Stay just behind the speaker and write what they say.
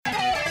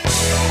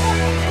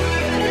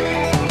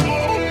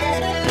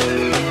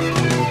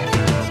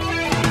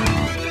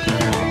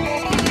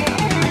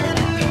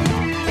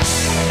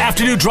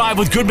Afternoon Drive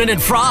with Goodman and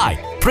Fry,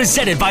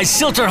 presented by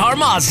Silterhar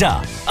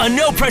Mazda. A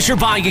no-pressure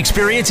buying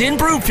experience in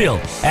Broomfield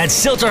at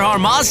Silterhar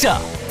Mazda.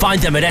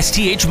 Find them at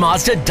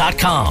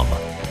sthmazda.com.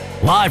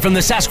 Live from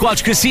the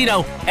Sasquatch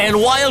Casino and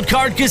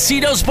Wildcard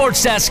Casino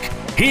Sports Desk,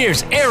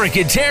 here's Eric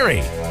and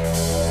Terry.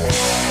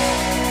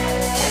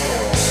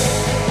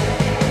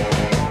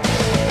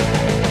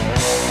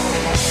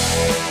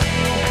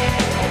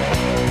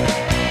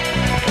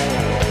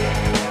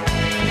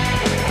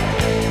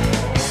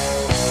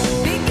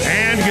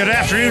 Good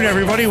afternoon,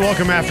 everybody.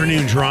 Welcome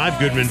Afternoon Drive.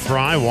 Goodman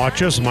Fry.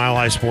 Watch us,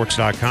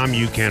 milehighsports.com.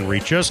 You can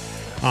reach us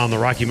on the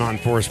Rocky Mountain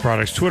Forest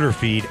Products Twitter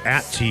feed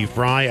at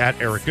TFry,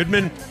 at Eric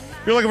Goodman.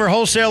 If you're looking for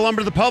wholesale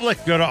lumber to the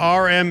public, go to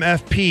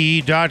rmfp.com.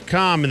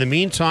 In the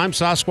meantime,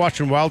 Sasquatch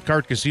and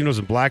Wildcard Casinos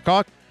in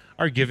Blackhawk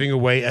are giving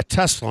away a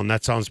Tesla, and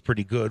that sounds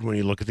pretty good when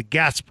you look at the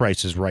gas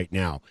prices right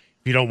now.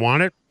 If you don't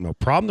want it, no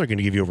problem. They're going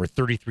to give you over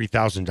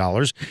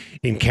 $33,000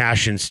 in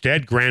cash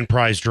instead. Grand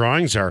prize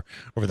drawings are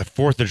over the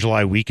 4th of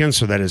July weekend,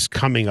 so that is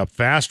coming up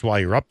fast. While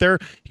you're up there,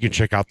 you can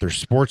check out their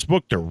sports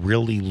book. They're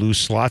really loose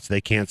slots. They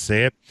can't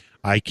say it.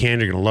 I can.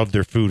 You're going to love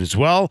their food as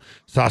well.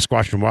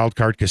 Sasquatch and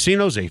Wildcard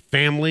Casinos, a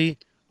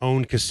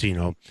family-owned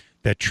casino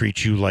that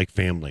treats you like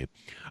family.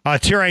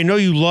 Terry, I know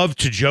you love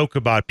to joke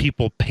about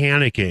people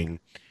panicking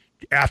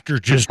after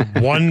just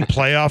one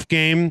playoff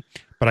game,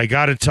 but I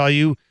got to tell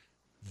you,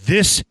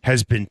 this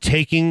has been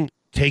taken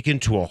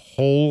to a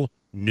whole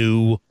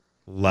new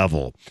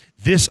level.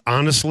 This,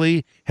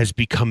 honestly, has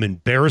become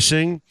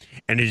embarrassing,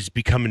 and it has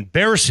become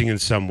embarrassing in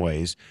some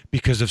ways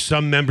because of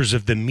some members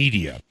of the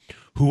media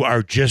who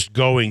are just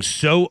going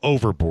so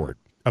overboard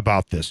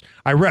about this.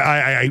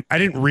 I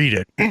didn't read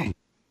it.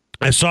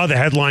 I saw the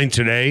headline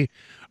today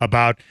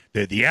about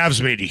the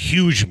Avs made a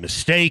huge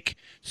mistake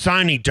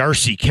signing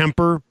Darcy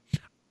Kuemper.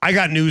 I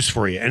got news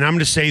for you, and I'm going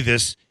to say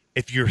this.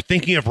 If you're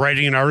thinking of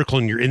writing an article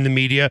and you're in the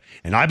media,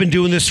 and I've been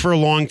doing this for a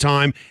long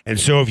time, and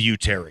so have you,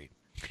 Terry,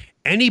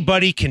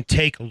 anybody can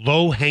take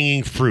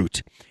low-hanging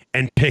fruit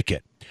and pick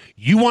it.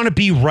 You want to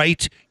be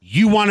right.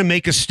 You want to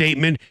make a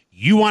statement.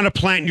 You want to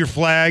plant your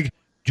flag.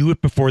 Do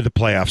it before the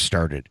playoffs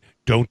started.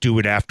 Don't do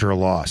it after a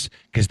loss,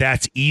 because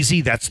that's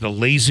easy. That's the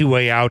lazy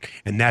way out,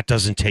 and that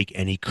doesn't take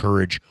any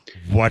courage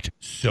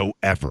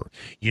whatsoever.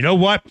 You know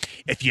what?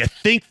 If you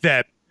think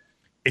that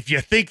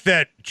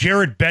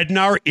Jared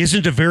Bednar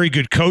isn't a very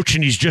good coach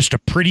and he's just a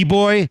pretty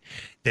boy,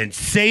 then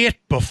say it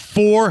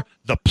before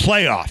the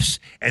playoffs.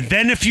 And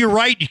then if you're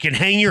right, you can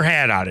hang your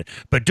hat on it.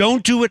 But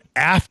don't do it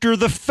after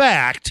the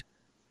fact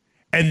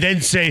and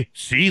then say,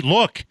 see,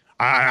 look,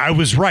 I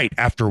was right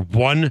after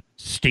one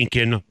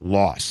stinking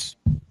loss.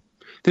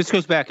 This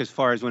goes back as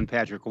far as when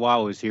Patrick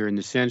Waugh was here, in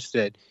the sense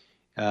that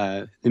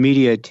the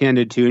media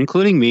tended to,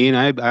 including me, and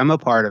I'm a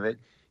part of it,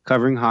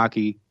 covering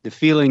hockey, the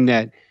feeling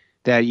that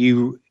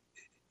you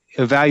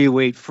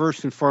evaluate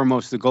first and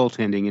foremost the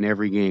goaltending in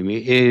every game.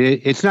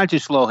 It's not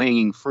just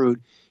low-hanging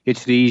fruit.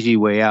 It's the easy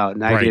way out,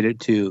 and I did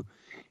it too.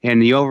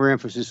 And the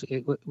overemphasis,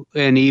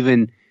 and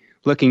even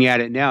looking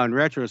at it now in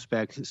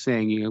retrospect,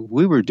 saying,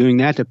 we were doing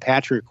that to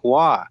Patrick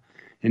Waugh,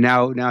 and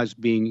now it's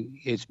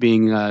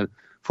being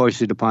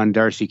foisted upon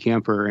Darcy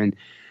Kuemper. And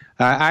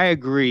I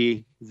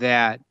agree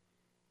that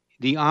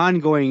the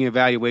ongoing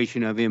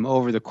evaluation of him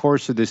over the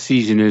course of the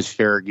season is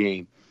fair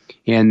game,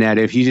 and that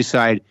if you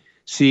decide,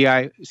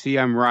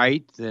 I'm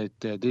right, that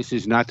this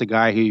is not the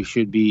guy who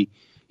should be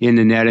in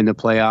the net in the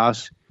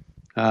playoffs,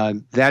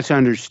 that's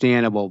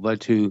understandable.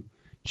 But to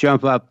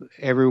jump up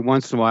every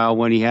once in a while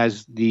when he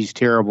has these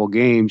terrible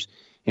games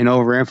and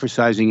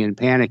overemphasizing and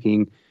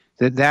panicking,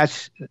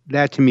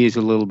 that to me is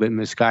a little bit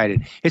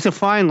misguided. It's a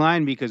fine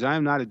line, because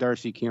I'm not a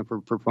Darcy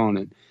Kuemper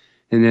proponent,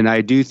 and then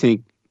I do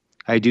think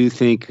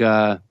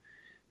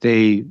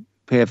they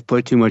have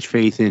put too much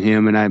faith in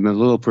him, and I'm a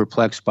little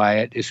perplexed by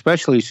it,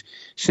 especially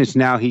since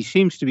now he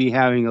seems to be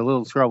having a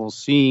little trouble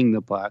seeing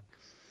the puck,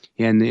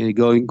 and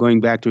going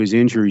back to his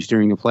injuries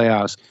during the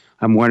playoffs.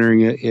 I'm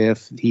wondering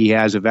if he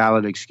has a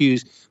valid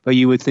excuse, but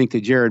you would think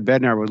that Jared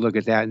Bednar would look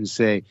at that and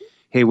say,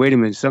 hey, wait a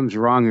minute, something's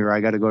wrong here.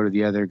 I got to go to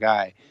the other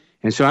guy.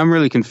 And so I'm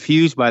really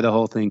confused by the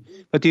whole thing.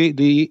 But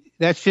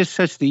that's just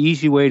such the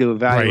easy way to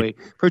evaluate,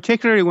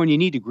 particularly when you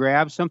need to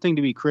grab something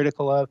to be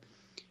critical of,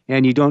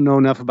 and you don't know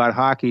enough about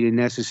hockey to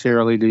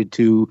necessarily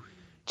to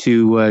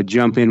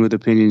jump in with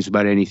opinions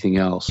about anything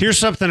else. Here's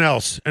something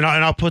else, and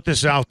I'll put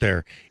this out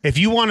there. If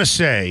you want to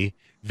say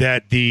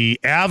that the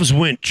Avs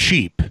went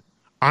cheap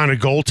on a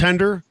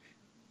goaltender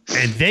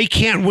and they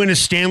can't win a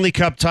Stanley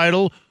Cup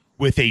title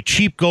with a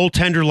cheap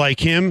goaltender like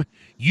him,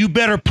 you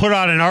better put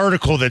out an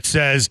article that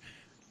says,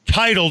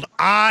 titled,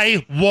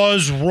 "I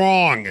was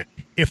wrong,"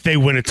 if they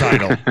win a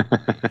title.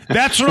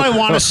 That's what I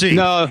want to see.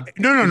 No,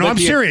 I'm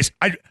serious.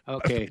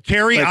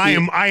 Terry,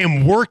 I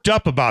am worked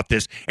up about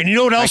this. And you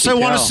know what else I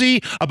want to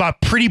see about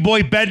pretty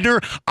boy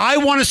Bednar? I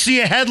want to see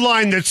a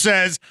headline that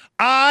says,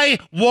 "I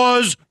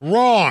was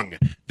wrong."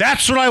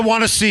 That's what I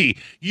want to see.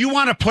 You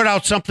want to put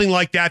out something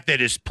like that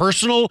is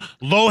personal,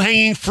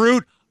 low-hanging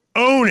fruit?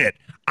 Own it.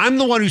 I'm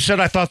the one who said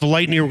I thought the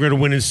Lightning were going to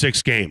win in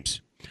 6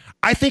 games.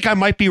 I think I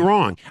might be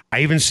wrong.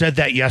 I even said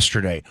that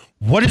yesterday.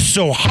 What is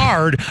so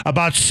hard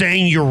about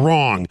saying you're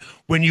wrong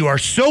when you are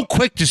so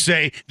quick to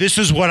say, this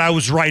is what I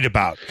was right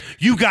about?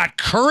 You got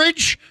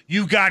courage.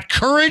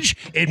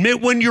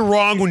 Admit when you're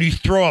wrong when you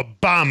throw a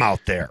bomb out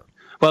there.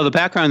 Well, the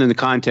background and the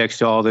context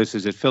to all this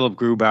is that Philip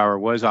Grubauer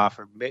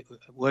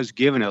was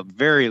given a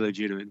very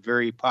legitimate,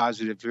 very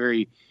positive,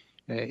 very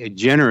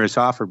generous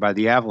offer by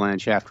the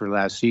Avalanche after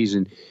last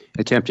season,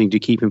 attempting to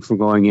keep him from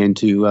going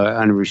into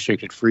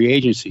unrestricted free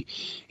agency.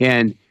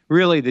 And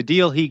really, the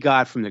deal he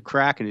got from the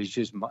Kraken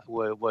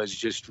was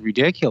just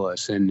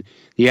ridiculous. And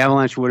the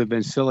Avalanche would have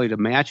been silly to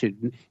match it.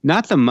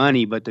 Not the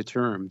money, but the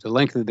term. The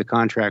length of the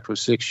contract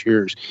was 6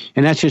 years.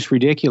 And that's just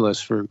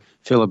ridiculous for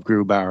Philip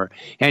Grubauer.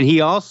 And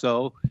he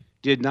also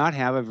did not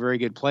have a very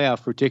good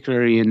playoff,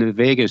 particularly in the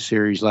Vegas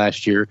series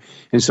last year.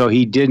 And so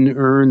he didn't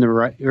earn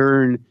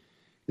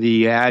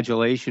the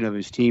adulation of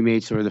his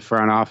teammates or the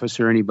front office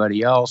or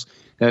anybody else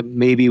that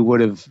maybe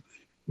would have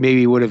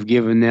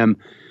given them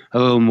a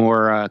little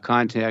more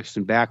context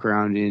and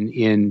background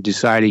in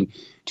deciding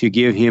to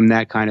give him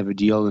that kind of a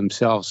deal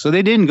themselves. So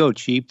they didn't go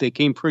cheap. They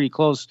came pretty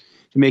close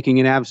to making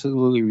an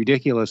absolutely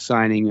ridiculous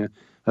signing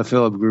of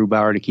Philip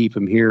Grubauer to keep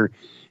him here.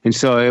 And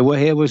so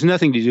it was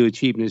nothing to do with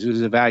cheapness. It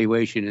was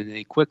evaluation. And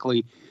they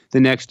quickly, the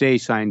next day,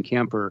 signed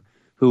Kuemper,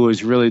 who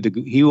was really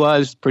he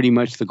was pretty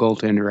much the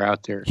goaltender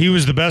out there. He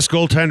was the best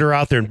goaltender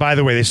out there. And by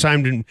the way, they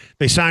signed him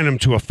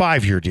to a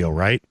 5-year deal,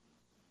 right?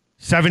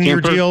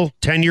 7-year deal,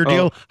 10-year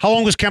deal. How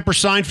long was Kuemper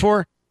signed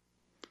for?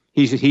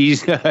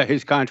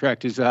 His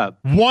contract is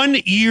up.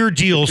 1-year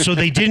deal, so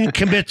they didn't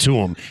commit to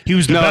him. He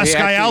was the best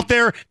guy out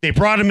there. They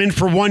brought him in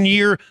for 1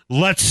 year.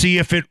 Let's see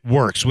if it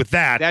works. With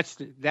that,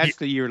 that's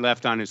the year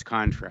left on his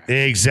contract.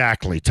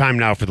 Exactly. Time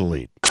now for the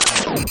lead.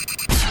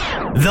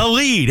 The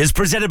Lead is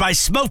presented by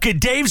Smokin'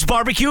 Dave's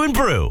Barbecue and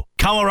Brew,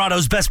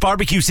 Colorado's best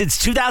barbecue since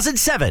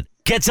 2007.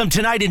 Get some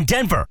tonight in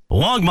Denver,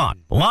 Longmont,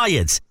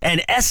 Lyons,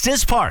 and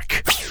Estes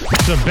Park.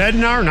 So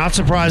Bednar, not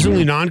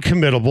surprisingly,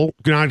 non-committal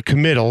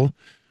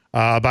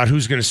about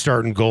who's going to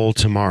start in goal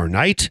tomorrow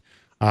night.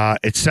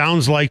 It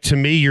sounds like to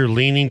me you're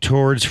leaning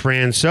towards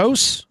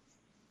Francouz.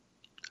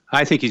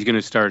 I think he's going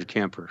to start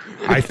Kuemper.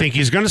 I think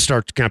he's going to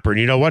start Kuemper. And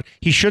you know what?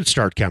 He should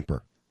start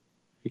Kuemper.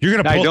 You're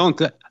going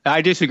to I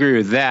disagree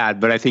with that,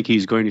 but I think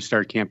he's going to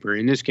start Kuemper.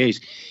 In this case,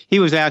 he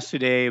was asked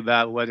today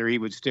about whether he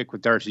would stick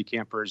with Darcy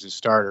Kuemper as a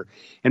starter.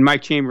 And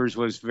Mike Chambers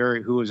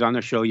who was on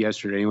the show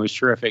yesterday and was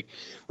terrific,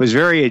 was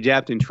very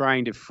adept in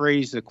trying to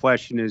phrase the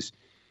question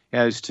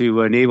as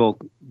to enable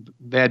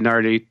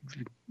Bednar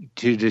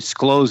to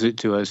disclose it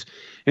to us.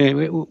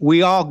 And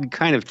we all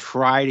kind of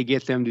try to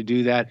get them to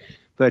do that.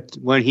 But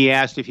when he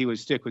asked if he would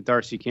stick with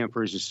Darcy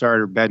Kuemper as a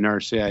starter,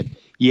 Bednar said,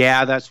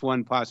 yeah, that's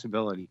one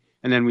possibility.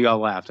 And then we all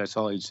laughed. That's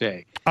all he'd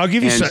say. I'll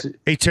give you some.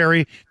 Hey,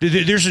 Terry,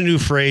 there's a new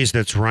phrase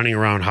that's running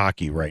around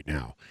hockey right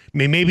now. I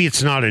mean, maybe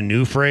it's not a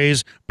new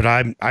phrase, but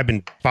I've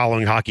been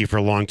following hockey for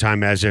a long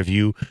time, as have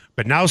you.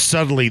 But now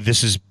suddenly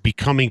this is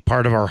becoming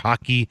part of our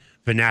hockey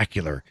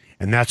vernacular,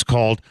 and that's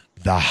called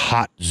the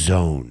hot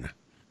zone.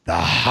 The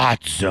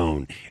hot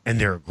zone.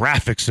 And there are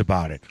graphics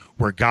about it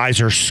where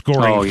guys are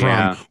scoring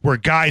from, where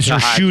guys are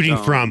shooting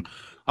from.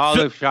 All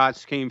the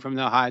shots came from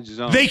the hot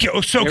zone. There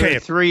were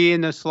 3 in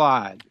the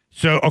slot.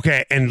 So,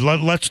 okay, and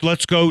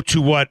let's go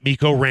to what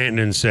Mikko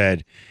Rantanen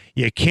said.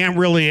 You can't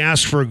really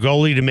ask for a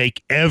goalie to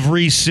make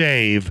every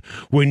save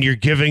when you're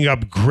giving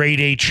up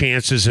grade A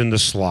chances in the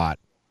slot.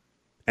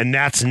 And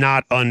that's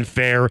not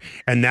unfair,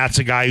 and that's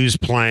a guy who's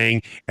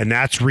playing, and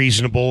that's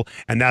reasonable,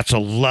 and that's a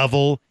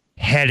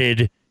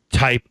level-headed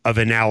type of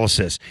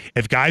analysis.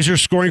 If guys are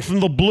scoring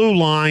from the blue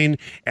line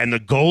and the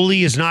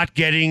goalie is not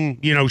getting,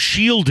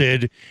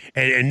 shielded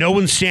and no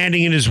one's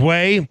standing in his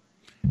way,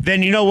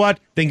 then you know what?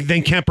 Then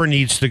Kuemper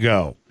needs to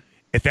go.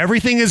 If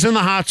everything is in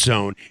the hot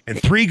zone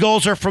and 3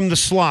 goals are from the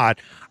slot,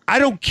 I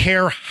don't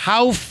care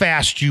how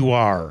fast you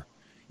are.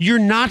 You're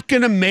not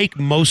going to make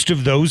most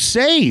of those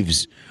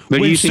saves. But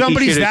when you think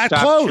somebody's he that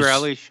stopped close.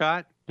 Cirelli's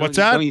shot? What's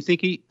that? Don't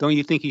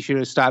you think he should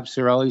have stopped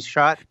Cirelli's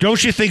shot?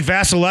 Don't you think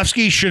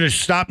Vasilevsky should have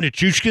stopped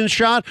Nichushkin's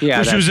shot?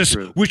 Yeah,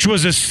 which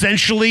was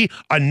essentially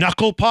a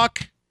knuckle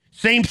puck?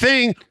 Same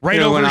thing,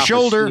 over his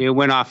shoulder. It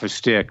went off a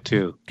stick,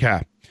 too.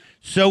 Okay.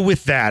 So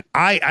with that,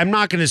 I'm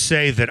not going to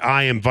say that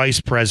I am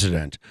vice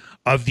president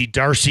of the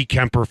Darcy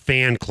Kuemper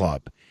fan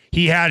club.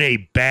 He had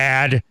a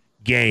bad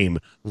game.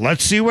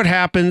 Let's see what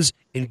happens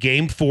in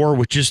Game 4,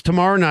 which is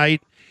tomorrow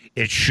night.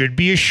 It should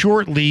be a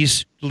short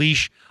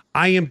leash.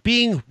 I am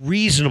being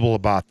reasonable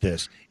about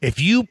this.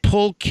 If you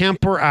pull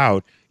Kuemper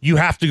out, you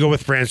have to go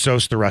with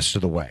Francouz the rest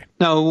of the way.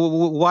 No,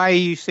 why do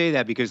you say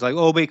that? Because like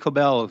Obe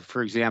Cobell,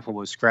 for example,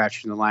 was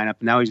scratched in the lineup.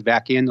 Now he's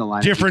back in the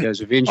lineup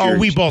because of injuries. Oh,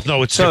 we both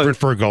know it's different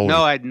for a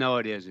goalie. No,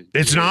 it isn't.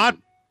 It's not?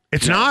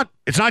 It's not?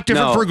 It's not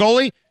different for a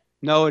goalie?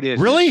 No, it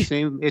isn't. Really?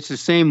 It's the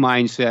same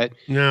mindset.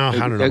 No, I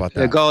don't know about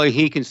that. The goalie,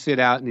 he can sit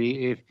out,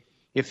 and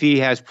if he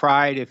has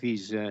pride, if he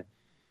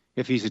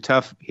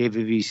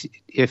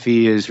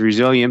is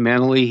resilient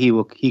mentally,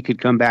 he could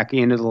come back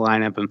into the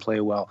lineup and play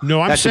well.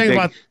 No,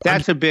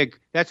 that's a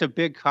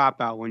big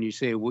cop out when you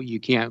say you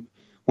can't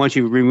once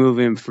you remove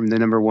him from the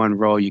number one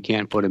role, you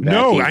can't put him back in.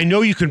 No, I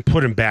know you can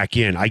put him back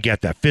in. I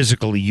get that.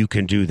 Physically, you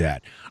can do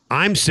that.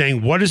 I'm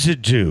saying, what does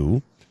it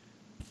do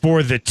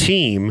for the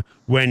team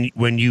when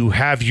you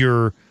have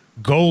your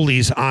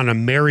goalies on a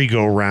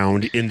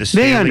merry-go-round in the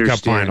Stanley Cup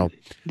final?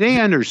 They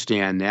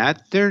understand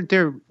that.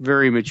 They're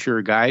very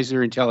mature guys.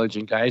 They're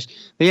intelligent guys.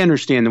 They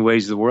understand the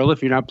ways of the world.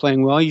 If you're not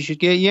playing well, you should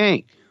get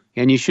yanked.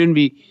 And you shouldn't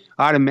be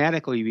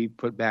automatically be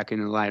put back in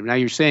the lineup. Now,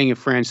 you're saying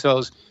if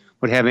Francouz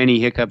would have any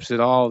hiccups at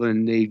all,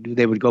 then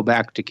they would go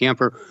back to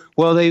Kuemper.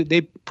 Well,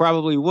 they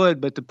probably would,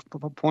 but the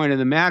point of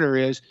the matter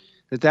is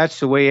that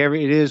that's the way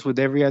it is with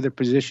every other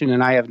position,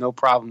 and I have no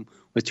problem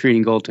with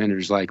treating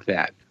goaltenders like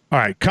that. All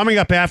right, coming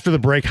up after the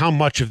break, how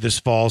much of this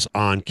falls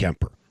on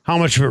Kuemper? How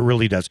much of it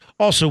really does?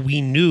 Also,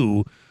 we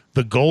knew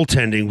the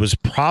goaltending was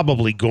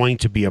probably going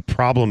to be a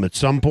problem at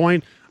some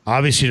point.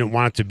 Obviously, didn't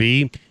want it to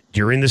be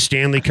during the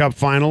Stanley Cup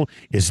final.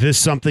 Is this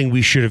something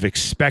we should have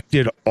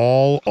expected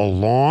all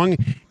along?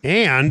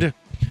 And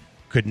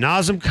could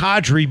Nazem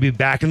Kadri be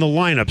back in the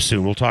lineup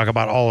soon? We'll talk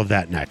about all of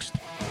that next.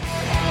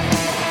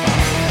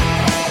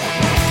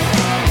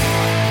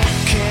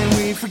 Can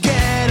we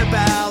forget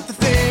about the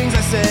things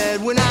I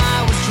said when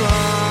I was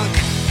drunk?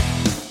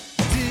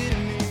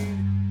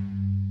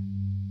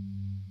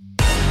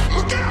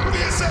 Look out for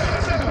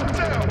yourself.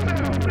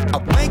 I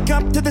wake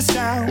up to the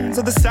sounds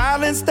of the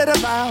silence that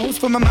allows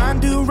for my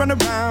mind to run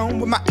around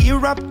with my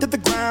ear up to the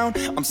ground.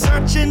 I'm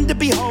searching to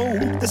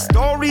behold the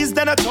stories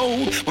that I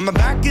told when my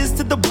back is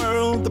to the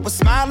world that was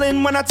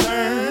smiling when I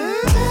turned.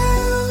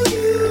 Tell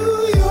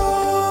you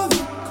you're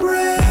the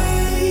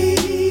greatest,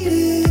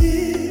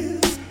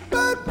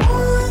 but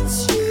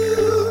once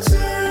you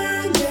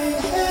turn,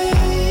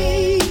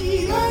 they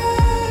hate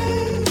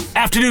us.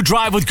 Afternoon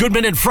Drive with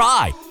Goodman and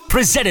Fry,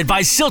 presented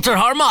by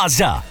Silterhar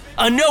Mazda.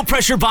 A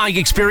no-pressure buying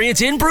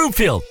experience in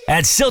Broomfield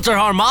at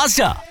Silterhar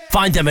Mazda.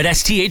 Find them at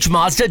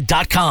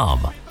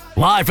sthmazda.com.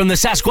 Live from the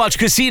Sasquatch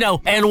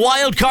Casino and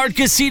Wildcard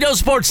Casino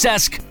Sports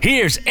Desk,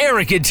 here's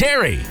Eric and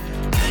Terry.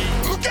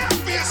 Look out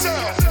for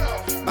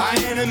yourself, my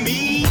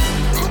enemy.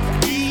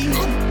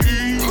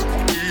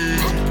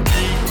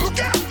 Look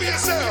out for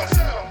yourself,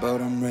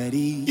 but I'm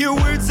ready. Your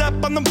words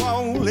up on the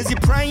wall as you're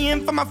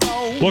praying for my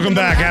phone. Welcome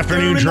back.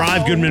 Afternoon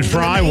Drive, Goodman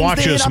Fry.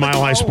 Watch us,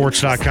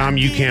 milehighsports.com.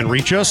 You can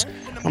reach us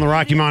on the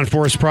Rocky Mountain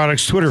Forest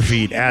Products Twitter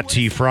feed at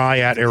 @TFry,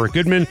 at Eric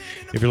Goodman.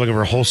 If you're looking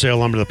for wholesale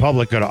lumber to the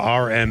public, go to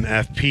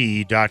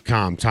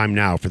rmfp.com. Time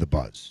now for The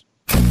Buzz.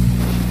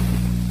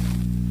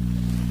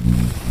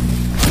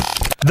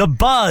 The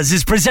Buzz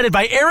is presented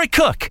by Eric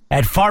Cook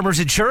at Farmers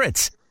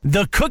Insurance.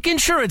 The Cook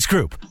Insurance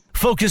Group,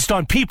 focused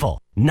on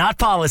people, not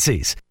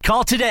policies.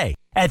 Call today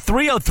at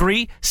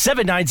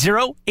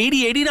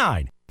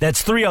 303-790-8089.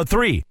 That's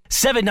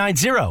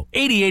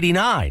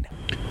 303-790-8089.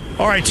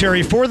 All right,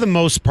 Terry, for the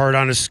most part,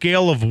 on a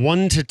scale of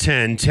 1 to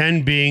 10,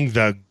 10 being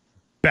the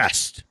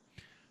best,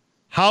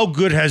 how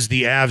good has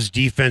the Avs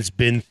defense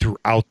been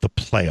throughout the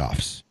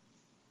playoffs?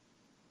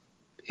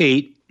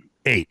 8.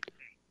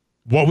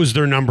 What was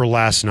their number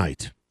last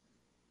night?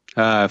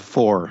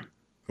 4.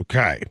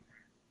 Okay.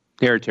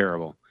 They're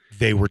terrible.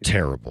 They were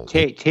terrible.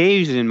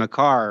 Taves and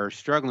Makar are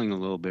struggling a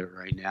little bit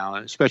right now,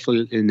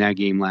 especially in that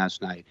game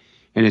last night.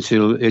 And it's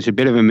a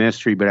bit of a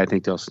mystery, but I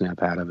think they'll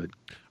snap out of it.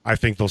 I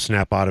think they'll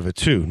snap out of it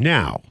too.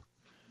 Now,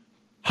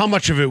 how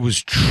much of it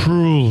was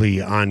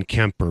truly on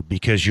Kuemper?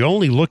 Because you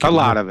only look at a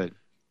lot of it.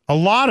 A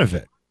lot of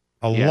it.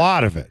 A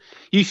lot of it.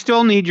 You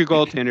still need your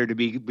goaltender to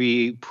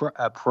be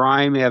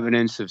prime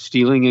evidence of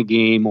stealing a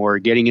game or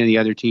getting in the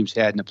other team's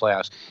head in the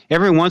playoffs.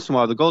 Every once in a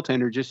while, the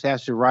goaltender just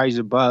has to rise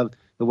above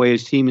the way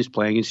his team is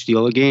playing and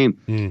steal a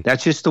game.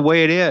 That's just the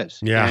way it is.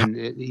 Yeah.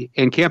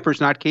 And Kemper's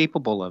not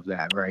capable of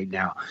that right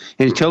now.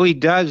 And until he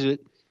does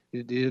it,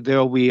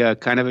 there'll be a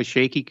kind of a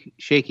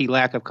shaky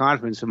lack of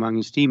confidence among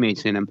his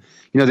teammates in him.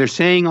 You know, they're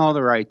saying all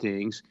the right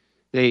things.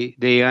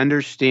 They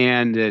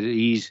understand that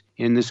he's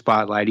in the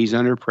spotlight, he's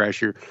under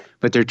pressure,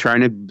 but they're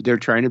trying to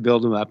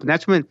build him up. And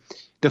that's when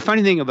the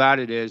funny thing about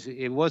it is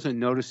it wasn't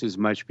noticed as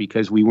much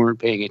because we weren't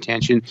paying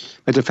attention.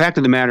 But the fact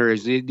of the matter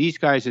is these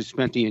guys have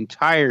spent the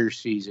entire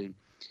season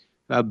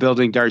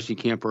building Darcy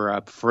Kuemper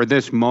up for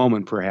this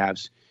moment,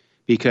 perhaps,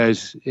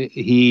 because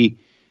he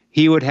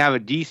would have a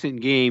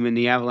decent game and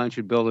the Avalanche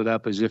would build it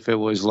up as if it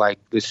was like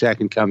the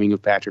second coming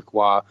of Patrick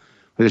Roy or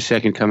the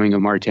second coming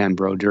of Martin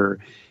Brodeur.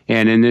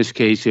 And in this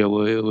case, it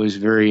was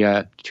very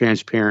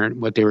transparent.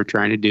 What they were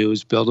trying to do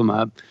is build him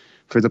up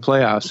for the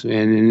playoffs.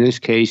 And in this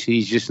case,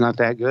 he's just not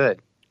that good.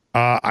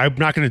 I'm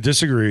not going to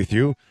disagree with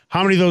you.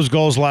 How many of those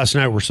goals last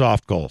night were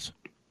soft goals?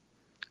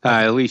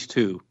 At least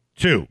 2.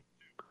 2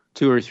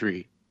 or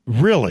 3.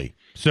 Really?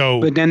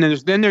 So, but then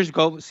there's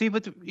goals. See,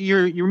 but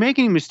you're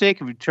making a mistake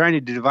of trying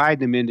to divide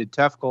them into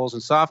tough goals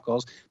and soft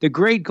goals. The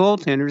great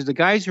goaltenders, the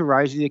guys who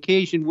rise to the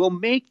occasion, will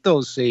make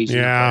those saves.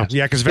 Yeah,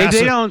 because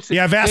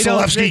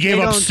Vasilevsky gave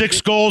up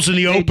 6 goals in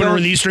the opener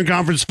in the Eastern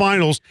Conference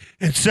Finals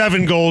and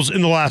 7 goals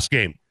in the last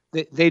game.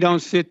 They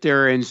don't sit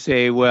there and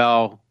say,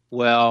 well,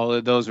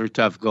 those were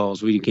tough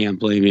goals. We can't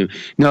blame him.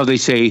 No, they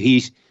say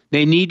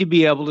they need to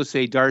be able to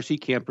say Darcy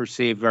Kuemper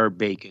saved our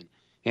bacon.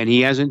 and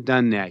he hasn't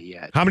done that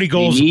yet. How many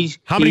goals?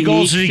 How many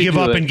goals did he give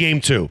up in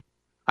Game 2?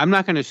 I'm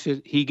not going to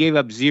sit. He gave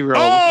up 0.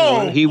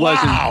 Oh, he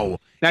wasn't. Wow!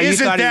 Now,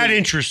 Isn't that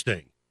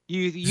interesting?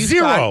 You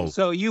 0.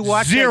 So you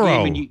watched 0. that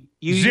game and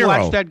you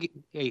watched that.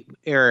 Hey,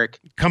 Eric.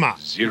 Come on.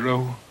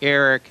 0.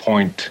 Eric.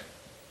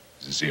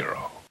 .0.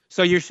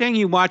 So you're saying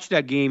you watched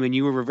that game and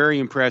you were very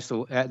impressed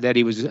that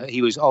he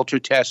was ultra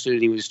tested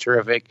and he was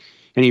terrific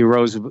and he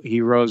rose to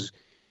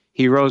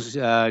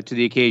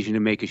the occasion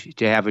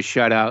to have a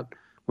shutout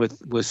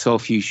with so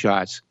few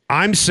shots.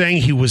 I'm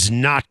saying he was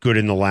not good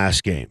in the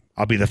last game.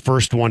 I'll be the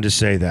first one to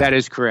say that. That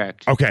is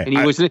correct. Okay.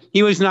 And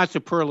he was not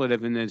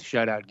superlative in the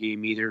shutout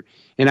game either.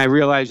 And I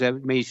realize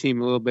that may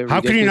seem a little bit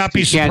ridiculous. How can you not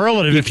be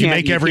superlative if you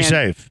make every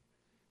save?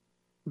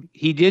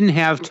 He didn't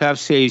have tough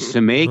saves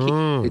to make.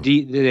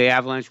 The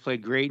Avalanche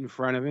played great in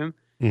front of him.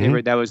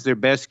 Mm-hmm. That was their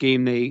best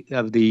game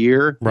of the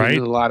year right. in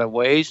a lot of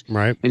ways.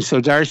 Right. And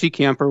so Darcy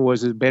Kuemper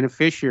was a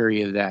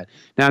beneficiary of that.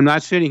 Now, I'm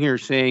not sitting here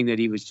saying that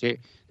he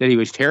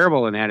was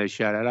terrible and had a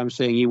shutout. I'm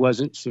saying he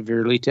wasn't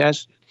severely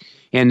tested.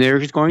 And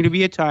there's going to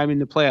be a time in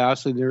the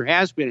playoffs, and there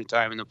has been a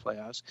time in the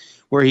playoffs,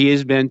 where he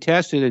has been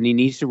tested and he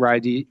needs to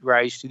rise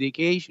to the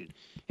occasion.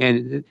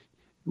 And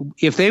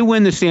if they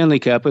win the Stanley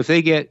Cup, if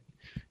they get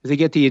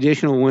the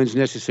additional wins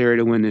necessary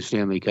to win the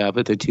Stanley Cup,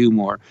 at the 2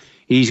 more,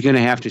 he's going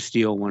to have to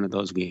steal one of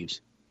those games.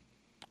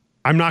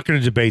 I'm not going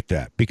to debate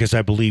that because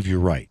I believe you're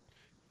right.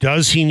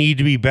 Does he need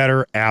to be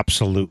better?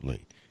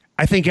 Absolutely.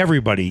 I think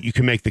everybody, you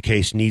can make the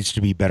case, needs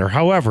to be better.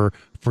 However,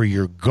 for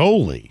your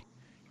goalie,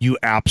 you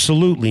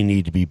absolutely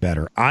need to be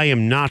better. I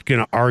am not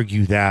going to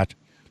argue that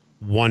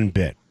one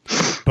bit.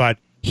 But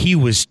he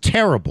was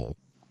terrible.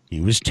 He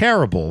was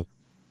terrible.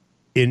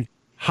 In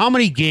how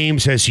many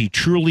games has he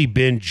truly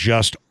been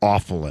just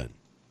awful in?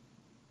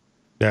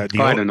 I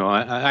don't know.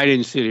 I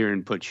didn't sit here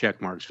and put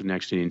check marks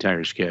next to the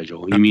entire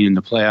schedule. You mean in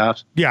the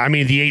playoffs? Yeah, I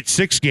mean the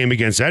 8-6 game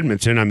against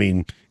Edmonton. I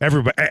mean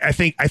everybody. I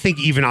think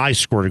even I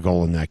scored a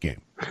goal in that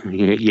game.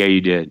 Yeah, you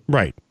did.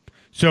 Right.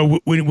 So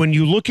when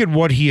you look at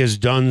what he has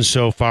done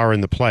so far in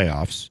the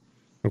playoffs,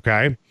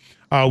 okay,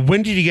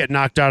 when did he get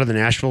knocked out of the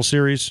Nashville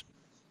series?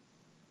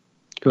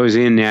 It was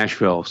in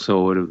Nashville,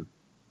 so it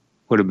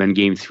would have been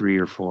game 3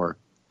 or 4.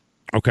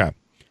 Okay,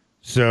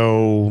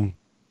 so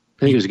I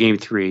think it was game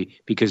 3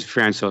 because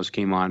Francouz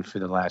came on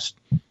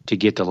to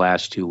get the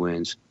last 2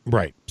 wins.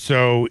 Right.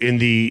 So in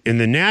the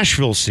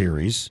Nashville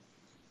series,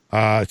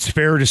 it's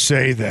fair to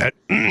say that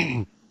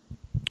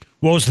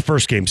what was the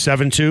first game?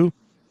 7-2.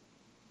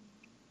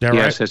 Yes,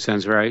 right? that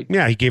sounds right.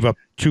 Yeah, he gave up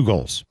 2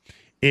 goals.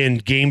 In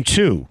game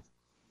 2,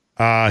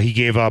 he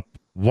gave up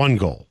 1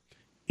 goal.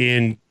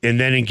 And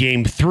then in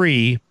game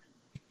 3,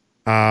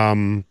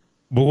 what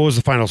was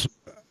the final?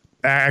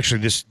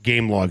 Actually, this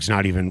game log's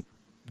not even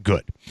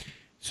good.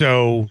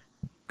 So,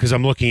 because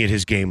I'm looking at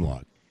his game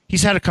log,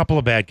 he's had a couple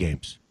of bad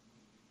games.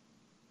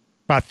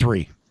 About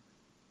 3.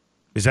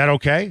 Is that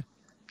okay?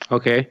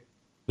 Okay.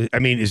 I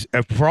mean,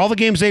 for all the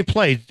games they've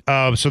played,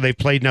 so they've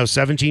played now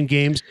 17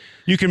 games,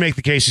 you can make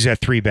the case he's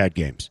had 3 bad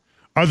games.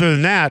 Other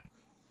than that,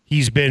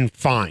 he's been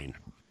fine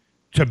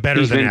to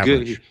better than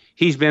average. Good.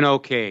 He's been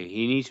okay.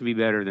 He needs to be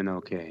better than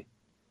okay.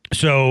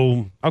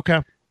 So,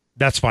 okay,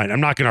 that's fine. I'm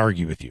not going to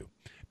argue with you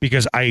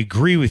because I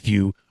agree with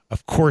you.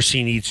 Of course,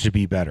 he needs to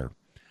be better.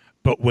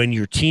 But when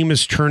your team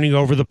is turning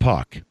over the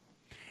puck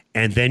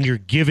and then you're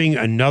giving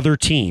another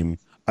team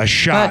a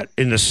shot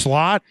in the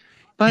slot.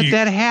 But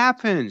that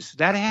happens.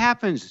 That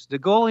happens. The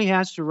goalie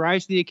has to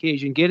rise to the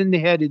occasion, get in the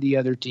head of the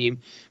other team,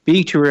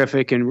 be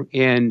terrific,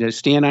 and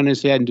stand on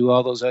his head and do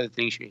all those other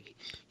things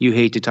you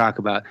hate to talk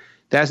about.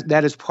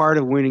 That is part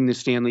of winning the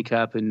Stanley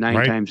Cup, and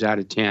 9 times out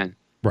of 10.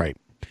 Right.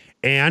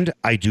 And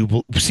I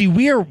do see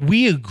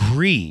we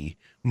agree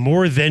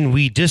more than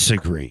we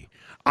disagree.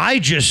 I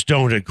just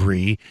don't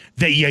agree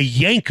that you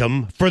yank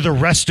him for the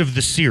rest of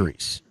the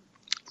series.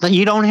 But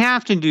you don't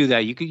have to do that.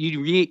 You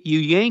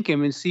yank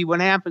him and see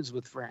what happens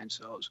with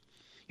Francouz.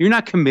 You're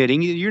not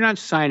committing. You're not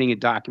signing a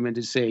document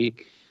to say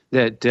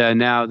that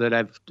now that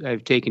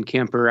I've taken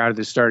Kuemper out of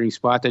the starting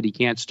spot that he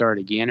can't start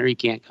again or he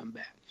can't come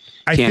back.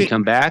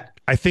 Come back.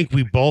 I think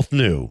we both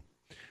knew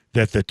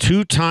that the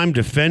 2-time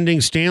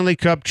defending Stanley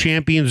Cup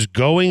champions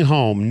going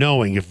home,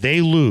 knowing if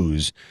they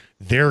lose,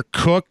 they're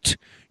cooked.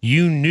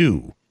 You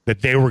knew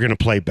that they were going to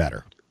play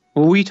better.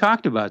 Well, we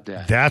talked about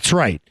that. That's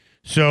right.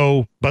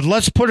 So, but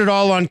let's put it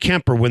all on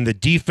Kuemper when the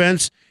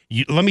defense,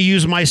 let me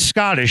use my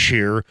Scottish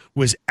here,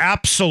 was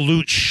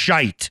absolute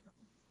shite.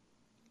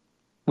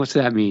 What's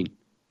that mean?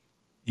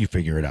 You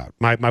figure it out.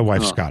 My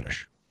wife's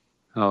Scottish.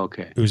 Oh,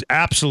 okay. It was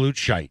absolute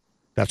shite.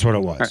 That's what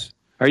it was.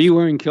 Are you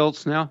wearing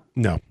kilts now?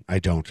 No, I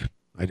don't.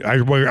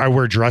 I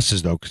wear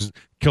dresses, though, because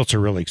kilts are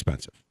really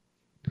expensive.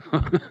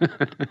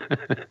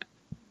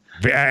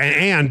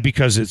 And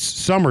because it's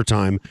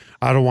summertime,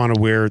 I don't want to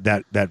wear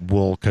that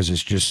wool because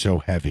it's just so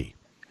heavy.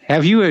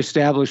 Have you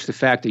established the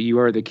fact that you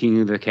are the king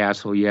of the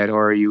castle yet,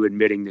 or are you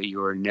admitting that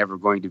you are never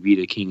going to be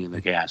the king of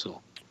the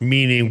castle?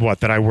 Meaning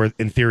what? That I wear,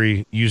 in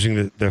theory,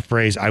 using the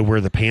phrase, I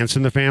wear the pants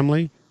in the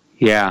family?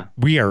 Yeah.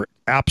 We are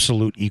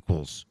absolute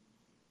equals.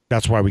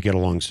 That's why we get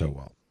along so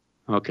well.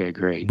 Okay,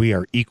 great. We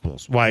are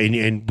equals. Why?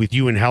 And with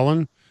you and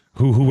Helen,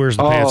 who wears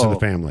the pants in the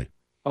family?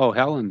 Oh,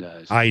 Helen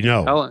does. I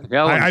know.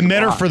 I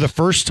met her for the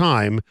first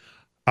time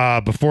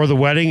before the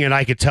wedding, and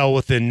I could tell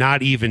within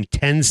not even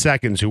 10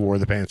 seconds who wore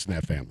the pants in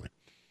that family.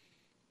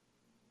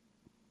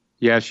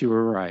 Yes, you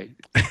were right.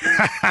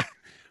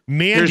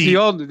 Mandy,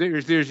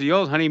 there's the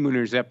old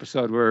Honeymooners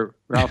episode where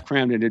Ralph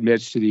Cramden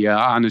admits to the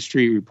on the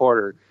street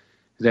reporter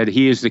that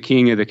he is the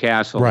king of the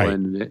castle, right.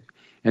 and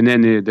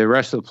then the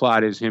rest of the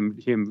plot is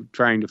him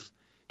trying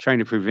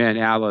to prevent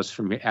Alice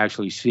from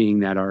actually seeing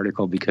that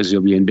article because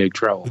he'll be in big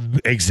trouble.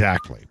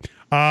 Exactly.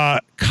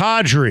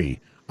 Kadri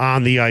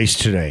on the ice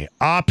today.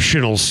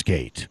 Optional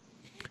skate.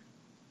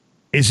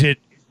 Do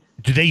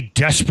they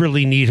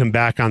desperately need him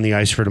back on the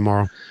ice for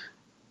tomorrow?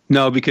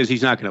 No, because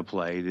he's not going to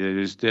play.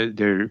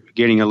 They're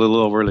getting a little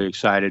overly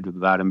excited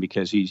about him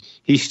because he's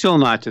still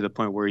not to the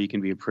point where he can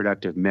be a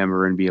productive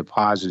member and be a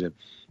positive.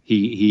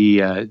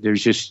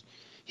 There's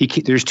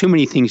too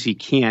many things he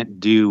can't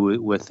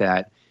do with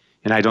that,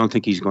 and I don't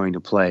think he's going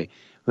to play.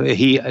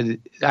 I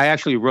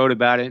actually wrote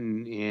about it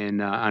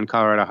on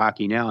Colorado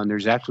Hockey Now, and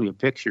there's actually a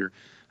picture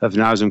of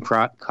Nazem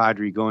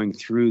Kadri going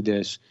through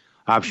this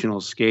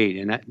optional skate,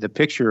 and the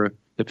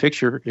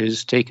picture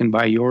is taken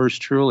by yours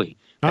truly.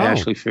 I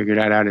actually figured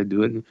out how to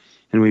do it,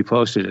 and we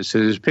posted it. So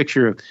there's a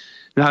picture of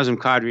Nazem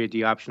Kadri at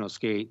the optional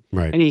skate,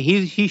 right? And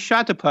he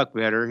shot the puck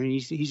better, and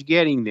he's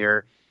getting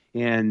there.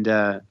 And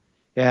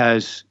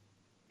as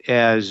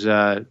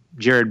Jared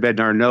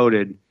Bednar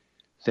noted,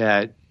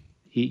 that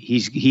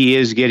he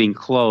is getting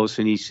close,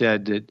 and he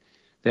said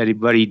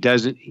but he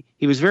doesn't.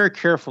 He was very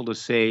careful to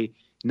say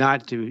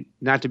not to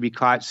be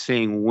caught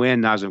saying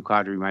when Nazem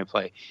Kadri might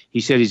play. He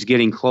said he's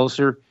getting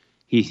closer.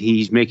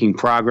 He's making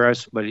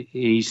progress, but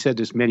he said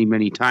this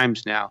many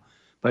times now.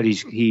 But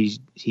he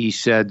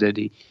said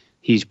that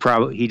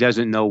he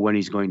doesn't know when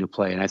he's going to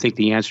play, and I think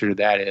the answer to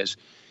that is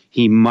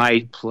he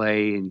might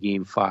play in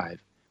Game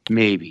 5,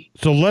 maybe.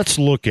 So let's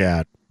look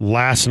at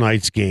last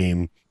night's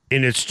game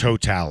in its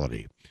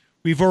totality.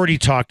 We've already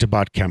talked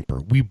about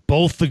Kuemper. We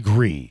both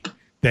agree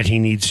that he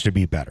needs to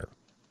be better.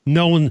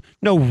 No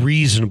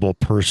reasonable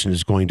person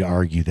is going to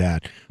argue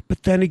that.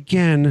 But then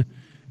again,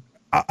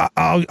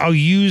 I'll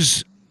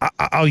use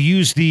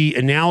the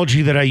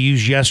analogy that I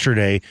used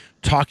yesterday,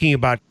 talking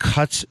about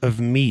cuts of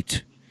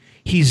meat.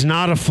 He's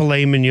not a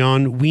filet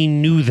mignon. We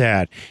knew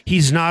that.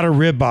 He's not a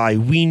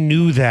ribeye. We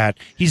knew that.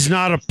 He's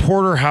not a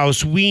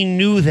porterhouse. We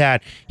knew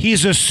that.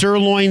 He's a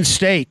sirloin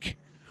steak.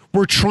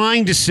 We're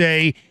trying to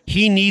say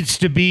he needs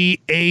to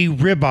be a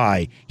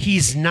ribeye.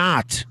 He's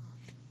not.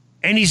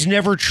 And he's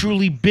never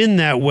truly been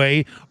that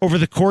way over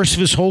the course of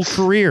his whole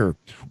career.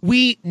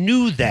 We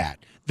knew that.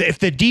 If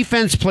the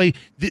defense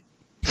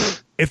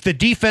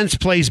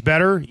plays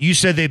better, you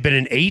said they've been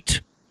an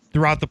 8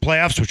 throughout the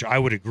playoffs, which I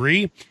would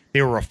agree.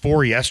 They were a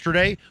 4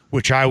 yesterday,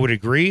 which I would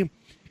agree.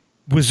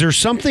 Was there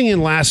something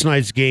in last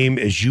night's game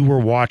as you were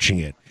watching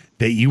it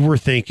that you were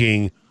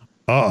thinking,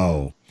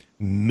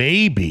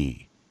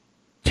 maybe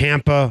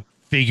Tampa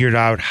figured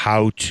out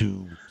how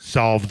to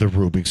solve the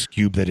Rubik's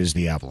Cube that is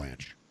the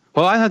Avalanche?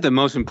 Well, I thought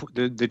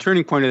the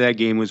turning point of that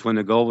game was when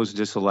the goal was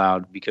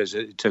disallowed because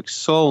it took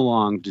so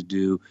long to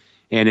do.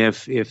 And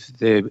if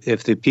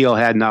the appeal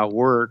had not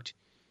worked,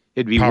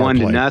 it'd be power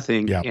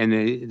 1-0, yep.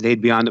 And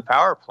they'd be on the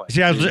power play.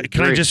 See,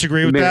 can I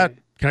disagree with that?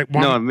 It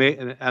would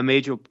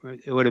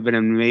have been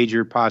a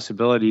major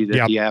possibility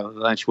that the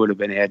Avalanche would have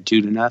been had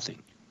 2-0.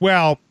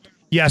 Well,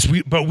 yes,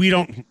 but we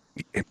don't.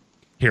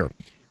 Here,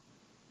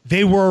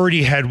 they were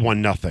already had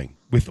 1-0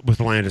 with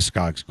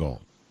Landeskog's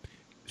goal.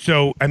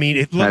 So I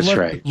mean,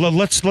 right.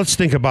 Let's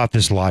think about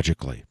this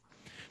logically.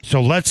 So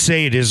let's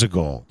say it is a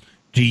goal.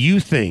 Do you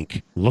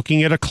think,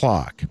 looking at a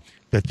clock,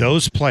 that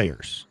those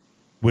players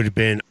would have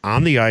been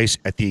on the ice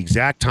at the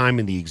exact time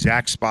in the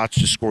exact spots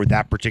to score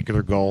that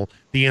particular goal?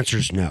 The answer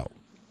is no.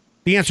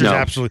 The answer is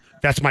absolutely.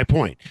 That's my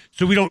point.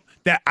 So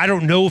I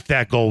don't know if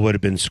that goal would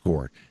have been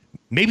scored.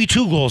 Maybe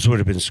 2 goals would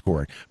have been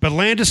scored, but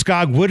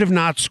Landeskog would have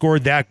not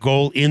scored that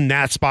goal in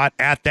that spot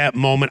at that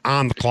moment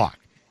on the clock.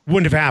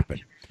 Wouldn't have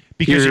happened.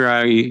 Because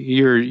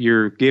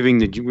you're giving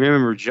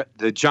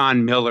the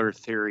John Miller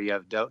theory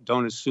of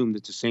don't assume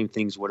that the same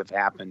things would have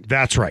happened.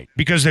 That's right,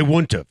 because they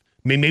wouldn't have.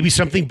 Maybe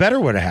something better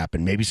would have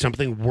happened. Maybe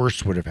something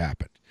worse would have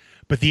happened.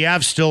 But the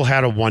Avs still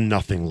had a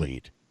 1-0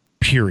 lead,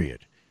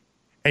 period.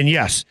 And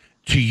yes,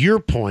 to your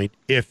point,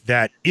 if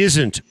that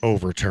isn't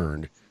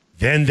overturned,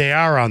 then they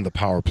are on the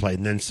power play,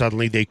 and then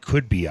suddenly they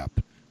could be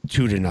up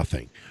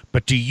 2-0.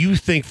 But do you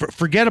think,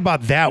 forget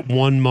about that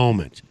one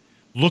moment,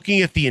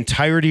 looking at the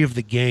entirety of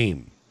the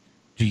game,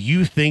 do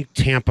you think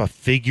Tampa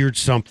figured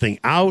something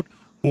out,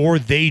 or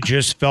they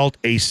just felt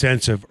a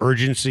sense of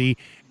urgency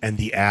and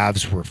the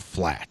Avs were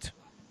flat?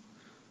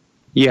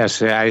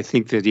 Yes, I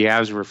think that the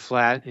Avs were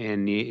flat,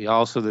 and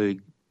also the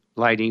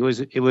Lightning.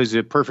 It was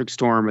a perfect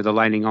storm of the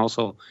Lightning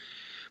also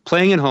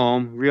playing at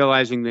home,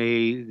 realizing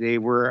they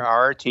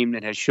are a team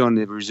that has shown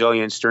the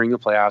resilience during the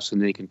playoffs,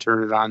 and they can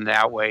turn it on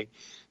that way.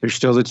 They're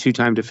still the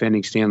 2-time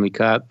defending Stanley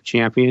Cup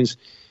champions,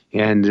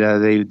 and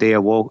they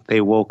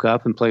woke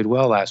up and played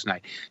well last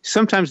night.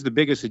 Sometimes the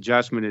biggest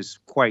adjustment is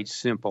quite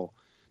simple.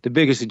 The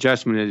biggest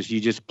adjustment is you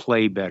just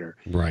play better.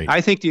 Right.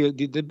 I think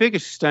the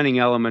biggest stunning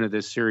element of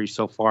this series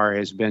so far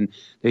has been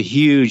the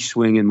huge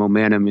swing in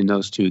momentum in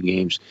those two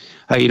games.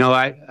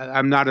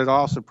 I'm not at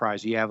all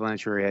surprised the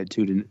Avalanche are ahead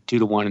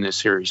 2-1 in this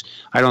series.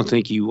 I don't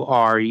think you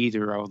are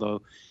either,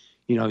 although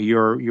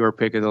your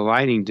pick of the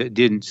Lightning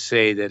didn't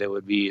say that it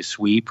would be a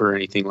sweep or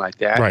anything like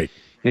that. Right.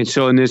 And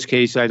so in this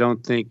case, I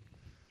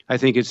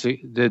think it's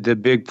the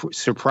big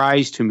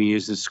surprise to me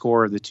is the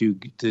score of the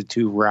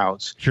two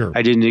routes. Sure.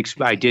 I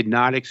did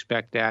not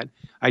expect that.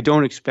 I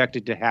don't expect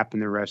it to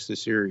happen the rest of the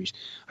series.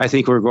 I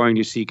think we're going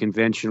to see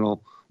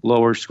conventional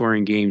lower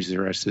scoring games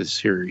the rest of the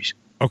series.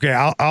 Okay,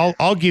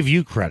 I'll give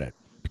you credit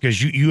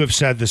because you have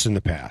said this in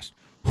the past.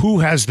 Who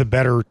has the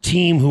better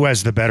team? Who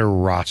has the better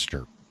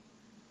roster?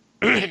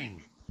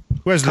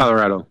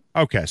 Colorado.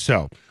 Okay,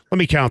 so let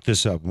me count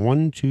this up.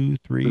 1, 2,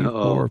 3,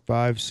 4,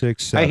 5,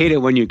 6, 7. I hate it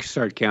when you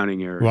start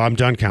counting, Eric. Well, I'm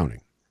done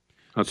counting.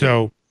 Okay.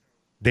 So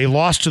they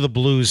lost to the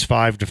Blues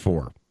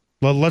 5-4.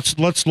 Well,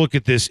 let's look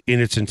at this in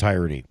its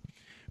entirety.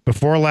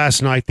 Before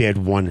last night, they had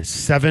won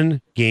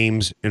 7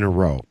 games in a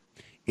row,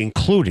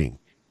 including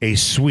a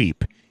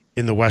sweep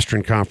in the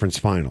Western Conference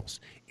Finals,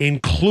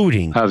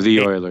 including of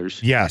the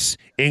Oilers. Yes,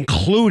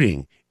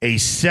 including a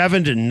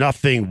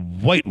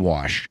 7-0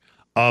 whitewash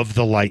of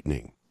the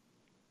Lightning.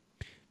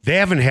 They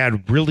haven't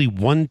had really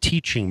one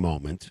teachable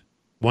moment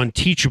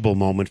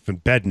from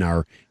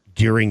Bednar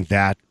during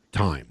that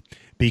time,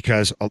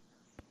 because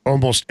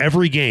almost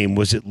every game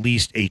was at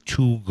least a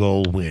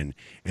 2-goal win.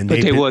 And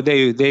they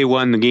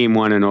won the game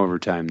 1 in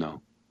overtime,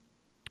 though.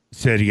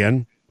 Say it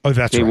again. Oh,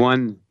 that's right. They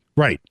won.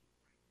 Right.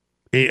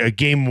 A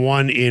game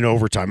 1 in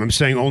overtime. I'm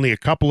saying only a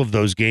couple of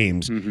those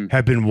games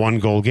have been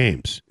 1-goal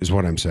games, is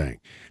what I'm saying.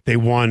 They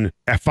won,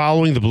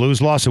 following the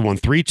Blues loss, they won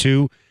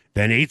 3-2,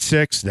 then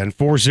 8-6, then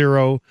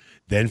 4-0,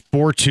 then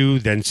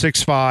 4-2, then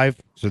 6-5.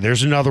 So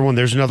there's another one.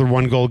 There's another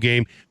 1-goal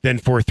game, then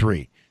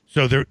 4-3.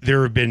 So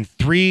there have been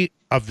 3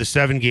 of the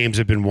 7 games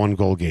have been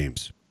 1-goal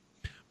games.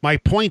 My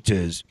point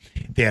is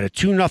they had a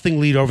 2-0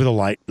 lead over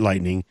the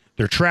Lightning.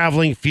 They're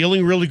traveling,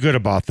 feeling really good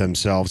about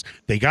themselves.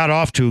 They got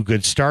off to a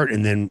good start,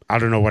 and then I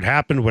don't know what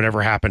happened.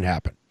 Whatever happened.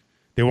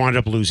 They wound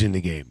up losing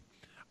the game.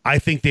 I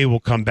think they will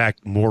come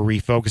back more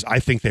refocused. I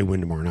think they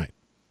win tomorrow night.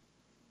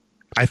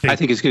 I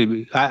think it's going to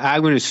be.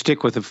 I'm going to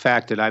stick with the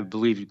fact that I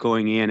believe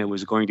going in it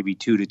was going to be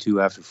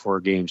 2-2 after 4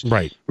 games.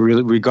 Right.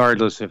 Really,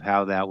 regardless of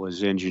how that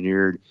was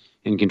engineered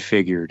and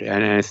configured.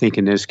 And I think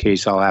in this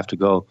case, I'll have to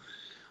go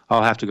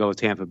with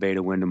Tampa Bay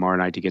to win tomorrow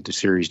night to get the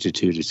series to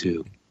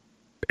 2-2.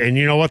 And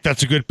you know what?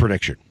 That's a good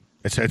prediction.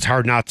 It's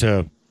hard not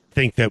to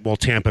think that, well,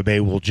 Tampa Bay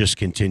will just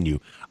continue.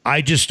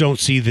 I just don't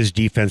see this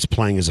defense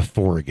playing as a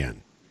 4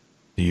 again.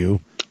 Do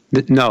you?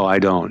 No, I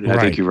don't. I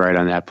think you're right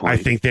on that point. I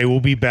think they will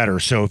be better.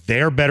 So if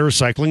they're better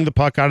cycling the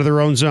puck out of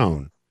their own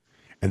zone,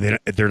 and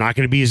they're not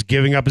going to be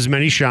giving up as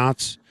many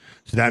shots,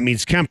 so that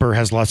means Kuemper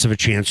has less of a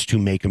chance to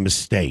make a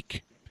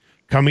mistake.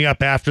 Coming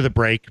up after the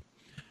break,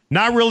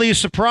 not really a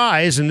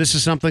surprise, and this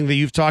is something that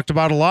you've talked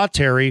about a lot,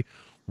 Terry.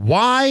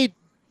 Why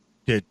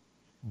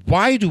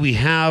do we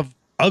have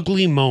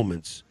ugly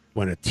moments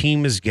when a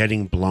team is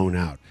getting blown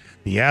out?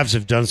 The Avs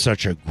have done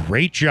such a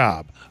great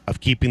job of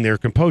keeping their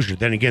composure.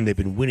 Then again, they've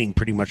been winning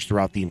pretty much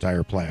throughout the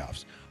entire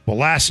playoffs. Well,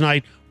 last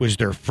night was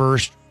their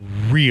first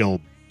real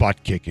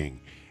butt kicking,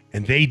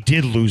 and they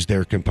did lose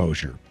their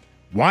composure.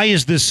 Why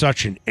is this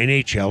such an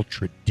NHL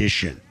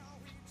tradition?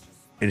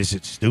 And is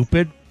it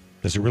stupid?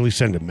 Does it really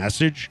send a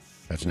message?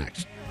 That's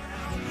next.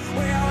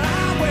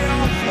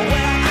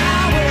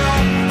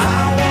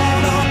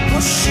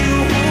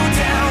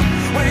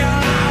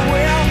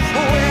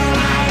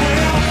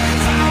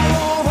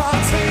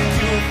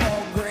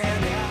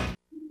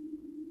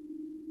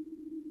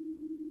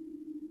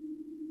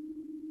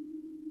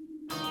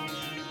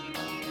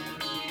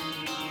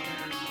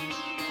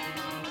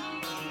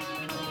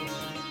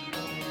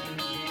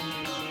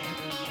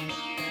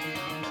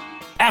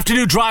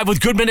 Afternoon Drive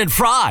with Goodman and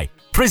Fry,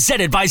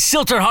 presented by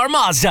Silterhar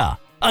Mazda.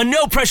 A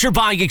no-pressure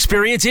buying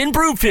experience in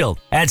Broomfield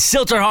at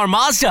Silterhar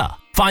Mazda.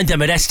 Find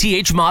them at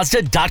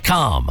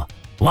sthmazda.com.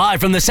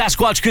 Live from the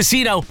Sasquatch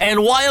Casino and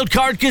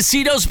Wildcard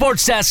Casino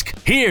Sports Desk,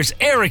 here's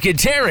Eric and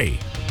Terry.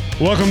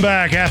 Welcome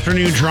back.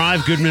 Afternoon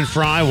Drive, Goodman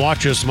Fry.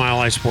 Watch us,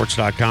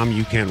 milehighsports.com.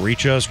 You can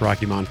reach us,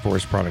 Rocky Mountain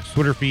Forest Products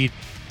Twitter feed,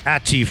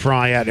 at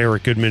 @TFry, at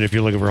Eric Goodman if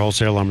you're looking for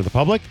wholesale lumber to the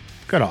public.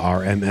 Go to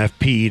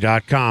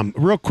rmfp.com.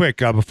 Real quick,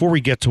 before we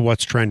get to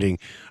what's trending,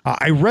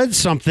 I read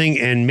something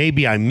and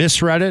maybe I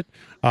misread it,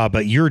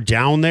 but you're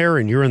down there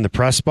and you're in the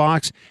press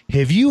box.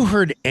 Have you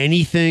heard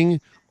anything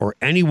or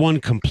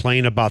anyone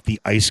complain about the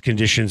ice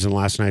conditions in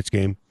last night's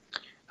game?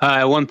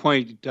 At one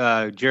point,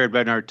 Jared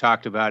Bednar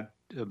talked about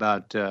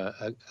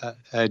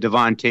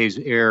Devontae's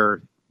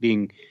error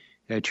being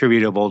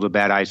attributable to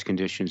bad ice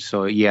conditions.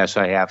 So, yes,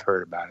 I have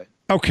heard about it.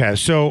 Okay,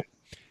 so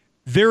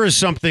there is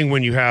something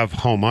when you have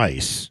home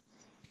ice.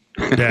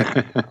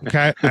 Okay,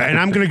 and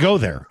I'm going to go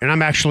there, and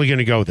I'm actually going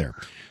to go there.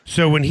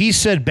 So when he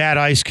said bad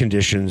ice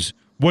conditions,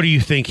 What do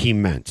you think he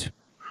meant?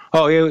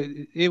 Oh,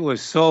 it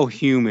was so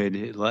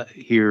humid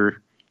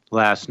here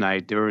last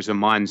night. There was a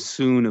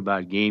monsoon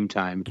about game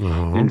time.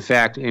 Uh-huh. In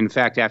fact,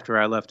 after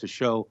I left the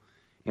show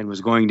and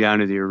was going down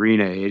to the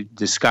arena,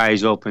 the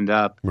skies opened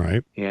up,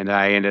 right? And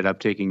I ended up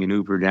taking an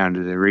Uber down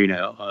to the arena,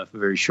 a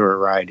very short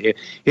ride.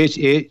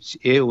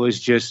 It was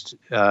just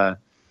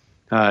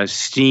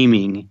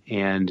steaming,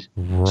 and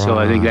so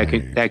I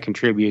think that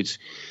contributes.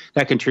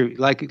 Like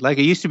it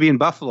used to be in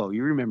Buffalo.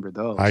 You remember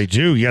those? I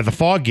do. Yeah, the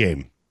fog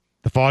game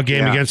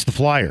against the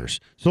Flyers.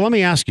 So let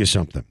me ask you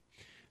something.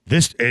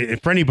 This,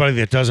 for anybody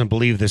that doesn't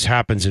believe this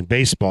happens in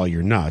baseball,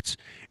 you're nuts.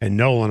 And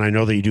Nolan, I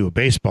know that you do a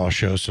baseball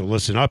show, so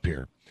listen up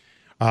here.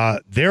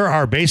 There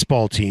are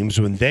baseball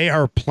teams when they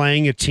are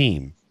playing a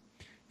team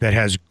that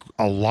has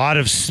a lot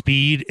of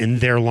speed in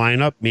their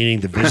lineup,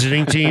 meaning the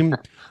visiting team.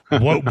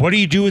 What do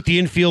you do with the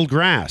infield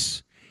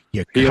grass?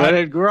 You let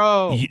it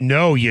grow.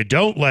 No, you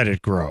don't let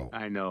it grow.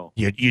 I know.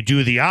 You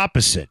do the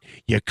opposite.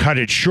 You cut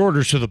it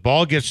shorter so the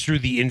ball gets through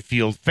the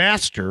infield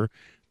faster,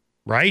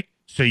 right?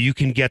 So you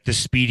can get the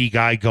speedy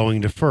guy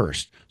going to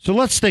first. So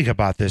let's think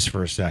about this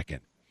for a second.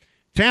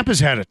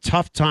 Tampa's had a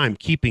tough time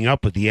keeping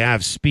up with the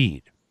Avs'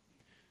 speed.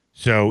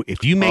 So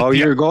if you make...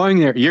 you're going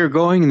there. You're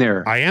going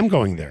there. I am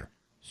going there.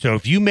 So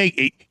if you make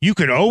it, you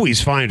could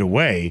always find a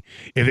way.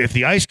 If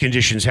the ice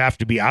conditions have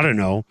to be, I don't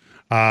know,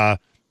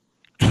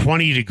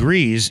 20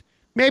 degrees,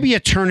 maybe you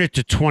turn it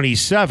to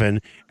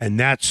 27, and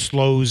that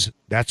slows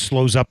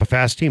up a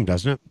fast team,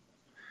 doesn't it?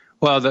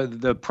 Well,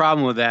 the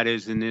problem with that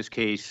is, in this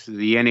case,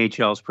 the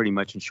NHL is pretty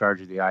much in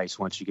charge of the ice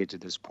once you get to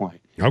this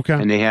point. Okay.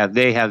 And they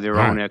have their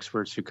own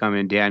experts who come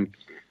in. Dan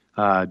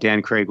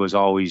Craig was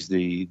always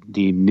the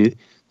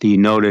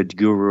noted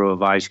guru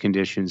of ice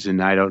conditions,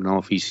 and I don't know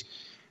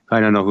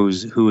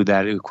who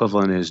that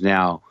equivalent is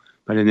now.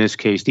 But in this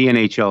case, the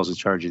NHL is in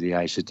charge of the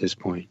ice at this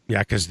point. Yeah,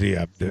 because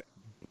the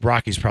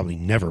Rockies probably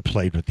never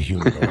played with the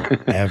humidor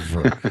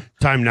ever.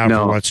 Time now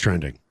for What's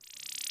Trending.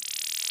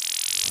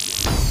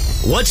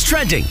 What's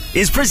Trending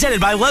is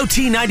presented by Low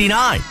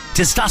T99.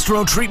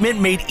 Testosterone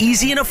treatment made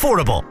easy and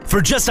affordable.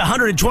 For just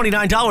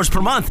 $129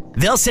 per month,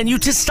 they'll send you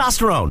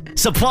testosterone,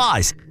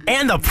 supplies,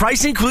 and the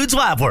price includes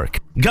lab work.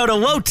 Go to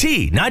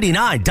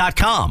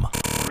lowt99.com.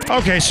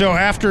 Okay, so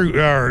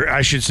after,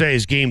 I should say,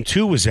 as Game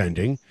 2 was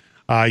ending,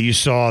 you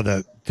saw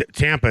the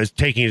Tampa is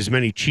taking as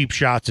many cheap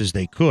shots as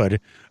they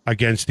could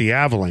against the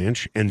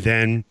Avalanche, and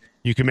then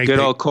you can make good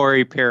old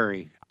Corey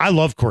Perry. I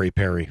love Corey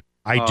Perry.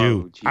 I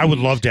do. Geez. I would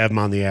love to have him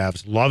on the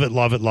Avs. Love it,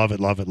 love it, love it,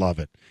 love it, love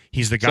it.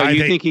 He's the guy. So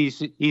you think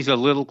he's a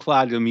little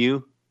Claude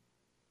Lemieux?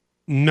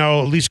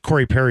 No, at least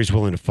Corey Perry's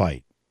willing to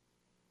fight.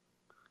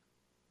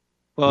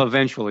 Well,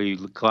 eventually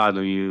Claude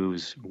Lemieux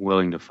is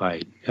willing to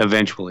fight.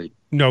 Eventually.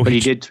 No, but he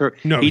did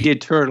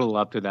turtle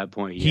up to that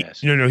point.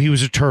 Yes. No, he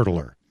was a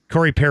turtler.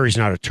 Corey Perry's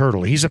not a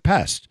turtler. He's a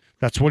pest.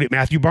 That's what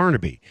Matthew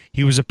Barnaby.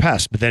 He was a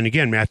pest, but then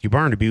again, Matthew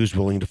Barnaby was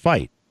willing to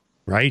fight.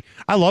 Right?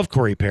 I love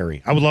Corey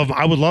Perry. I would love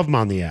him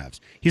on the Avs.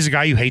 He's a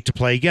guy you hate to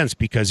play against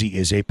because he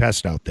is a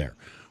pest out there.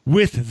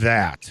 With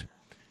that,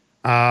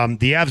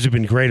 the Avs have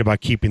been great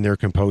about keeping their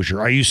composure.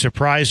 Are you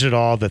surprised at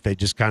all that they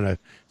just kind of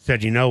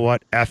said, you know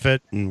what, F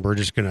it, and we're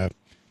just going to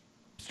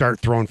start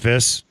throwing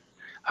fists?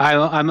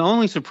 I'm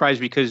only surprised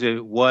because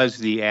it was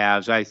the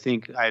Avs. I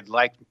think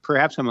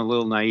perhaps I'm a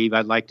little naive.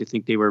 I'd like to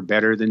think they were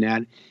better than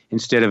that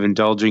instead of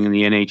indulging in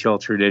the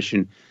NHL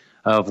tradition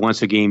of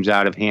once a game's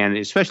out of hand,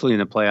 especially in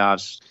the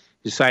playoffs,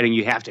 deciding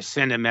you have to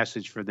send a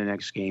message for the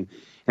next game.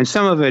 And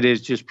some of it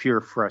is just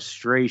pure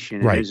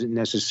frustration. Right. It isn't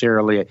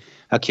necessarily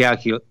a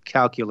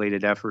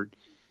calculated effort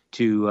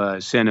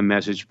to send a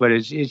message, but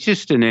it's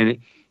just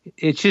silly.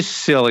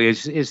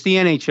 It's the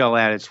NHL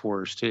at its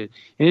worst. It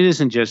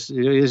isn't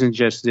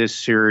just this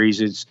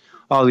series. It's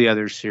all the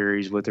other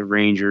series with the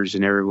Rangers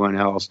and everyone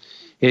else.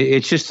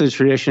 It's just the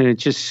tradition.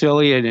 It's just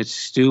silly and it's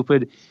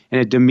stupid and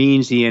it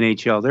demeans the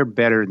NHL. They're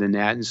better than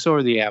that, and so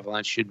are the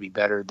Avalanche. Should be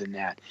better than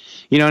that.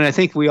 And I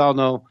think we all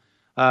know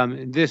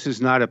this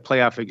is not a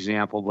playoff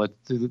example, but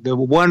the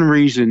one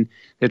reason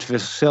that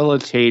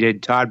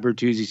facilitated Todd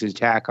Bertuzzi's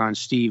attack on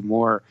Steve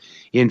Moore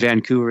in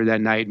Vancouver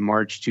that night in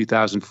March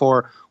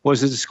 2004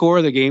 was that the score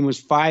of the game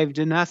was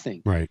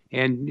 5-0. Right.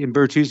 And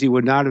Bertuzzi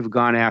would not have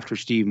gone after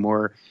Steve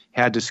Moore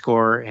had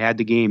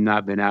the game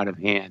not been out of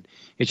hand.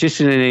 It's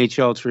just an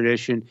NHL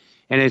tradition.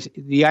 And it's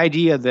the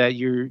idea that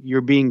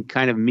you're being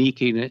kind of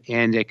meek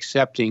and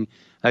accepting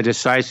a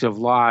decisive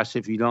loss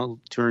if you don't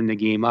turn the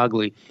game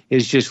ugly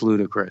is just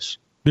ludicrous.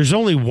 There's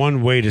only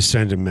one way to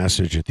send a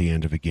message at the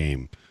end of a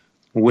game.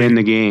 Win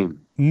the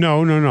game.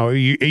 No.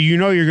 You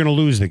know you're going to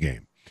lose the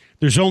game.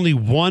 There's only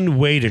one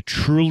way to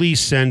truly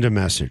send a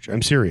message.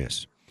 I'm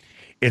serious.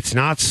 It's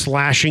not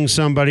slashing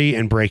somebody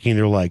and breaking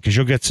their leg because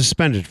you'll get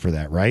suspended for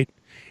that, right?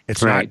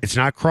 It's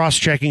not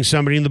cross-checking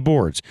somebody in the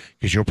boards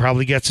because you'll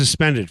probably get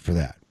suspended for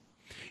that.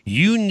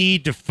 You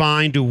need to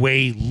find a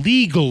way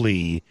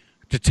legally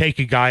to take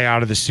a guy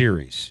out of the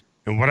series.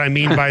 And what I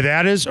mean by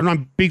that is, and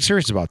I'm being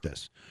serious about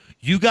this,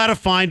 you got to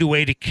find a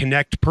way to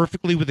connect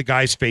perfectly with the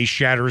guy's face,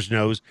 shatter his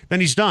nose, then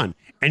he's done.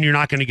 And you're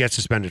not going to get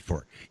suspended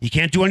for it. You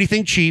can't do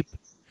anything cheap.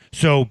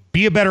 So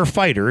be a better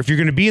fighter. If you're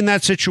going to be in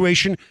that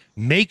situation,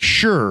 make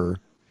sure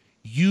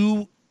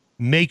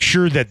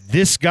that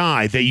this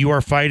guy that you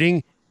are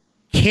fighting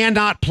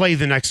cannot play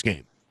the next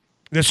game.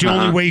 That's the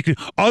only way you can.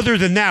 Other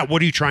than that,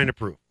 what are you trying to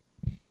prove?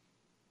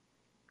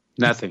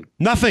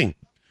 Nothing.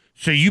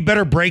 So you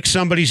better break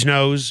somebody's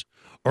nose,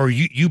 or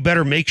you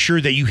better make sure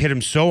that you hit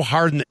him so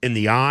hard in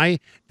the eye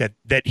that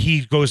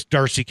he goes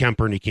Darcy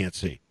Kuemper and he can't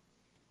see.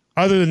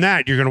 Other than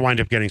that, you're going to wind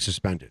up getting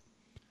suspended.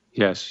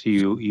 Yes,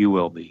 you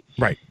will be.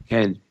 Right.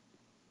 And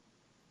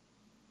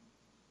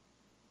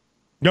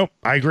nope,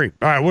 I agree.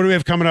 All right, what do we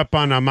have coming up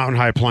on Mountain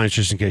High Appliance,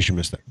 just in case you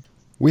missed it?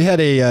 We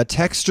had a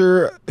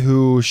texter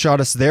who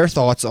shot us their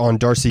thoughts on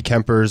Darcy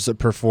Kuemper's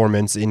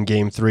performance in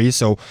Game 3,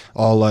 so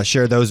I'll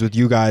share those with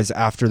you guys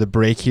after the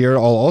break here.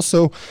 I'll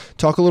also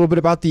talk a little bit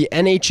about the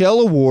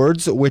NHL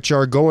Awards, which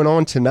are going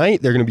on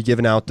tonight. They're going to be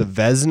giving out the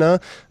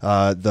Vezina,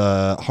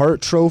 the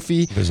Hart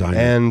Trophy, Vezina.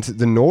 And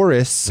the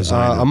Norris,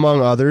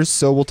 among others.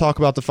 So we'll talk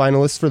about the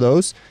finalists for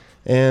those,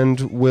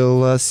 and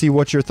we'll see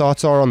what your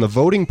thoughts are on the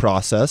voting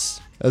process,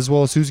 as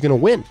well as who's going to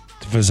win.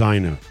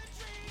 Vezina.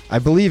 I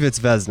believe it's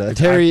Vezina.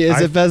 Terry,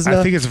 is it Vezina?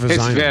 I think it's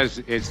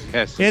Vezina.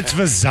 It's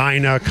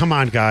Vezina. Come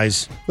on,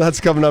 guys. That's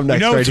coming up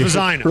next. It's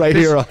Vezina. Right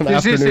here on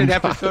This is Afternoon an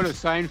episode of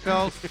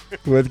Seinfeld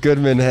with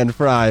Goodman and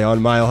Fry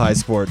on Mile High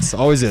Sports.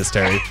 Always is,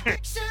 Terry.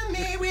 Picture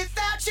me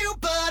without you,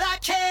 but I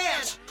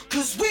can't.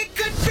 'Cause we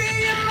could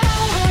be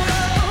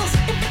immortals,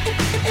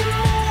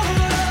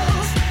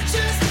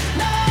 just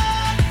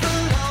not for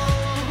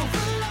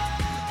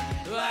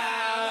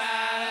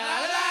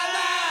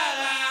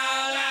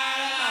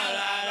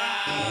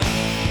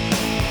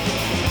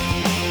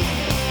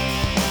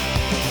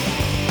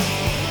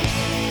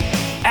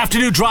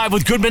Afternoon Drive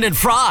with Goodman and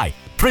Fry,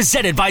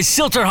 presented by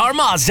Silterhar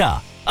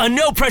Mazda. A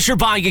no-pressure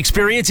buying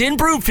experience in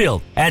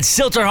Broomfield at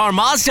Silterhar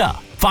Mazda.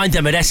 Find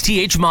them at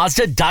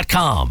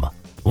sthmazda.com.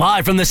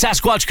 Live from the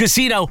Sasquatch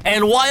Casino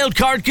and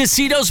Wildcard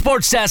Casino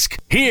Sports Desk,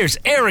 here's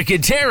Eric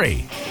and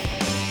Terry.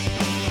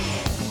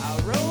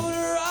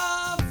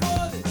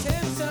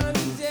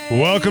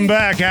 Welcome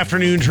back.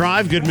 Afternoon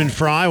Drive. Goodman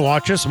Fry.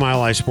 Watch us,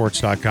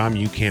 milehighsports.com.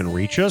 You can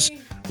reach us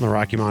on the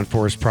Rocky Mountain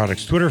Forest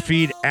Products Twitter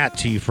feed, at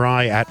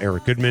TFry, at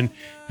Eric Goodman.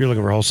 If you're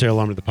looking for wholesale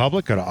lumber to the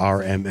public, go to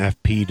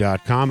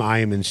rmfp.com. I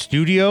am in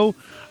studio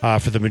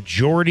for the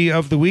majority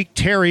of the week.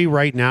 Terry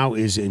right now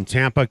is in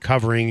Tampa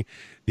covering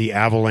the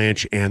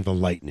Avalanche and the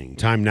Lightning.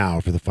 Time now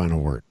for the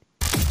final word.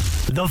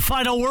 The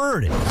final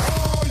word.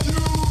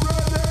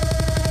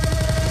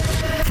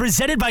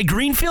 Presented by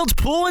Greenfield's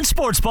Pool and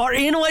Sports Bar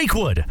in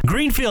Lakewood.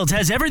 Greenfield's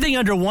has everything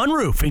under one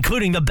roof,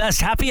 including the best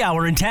happy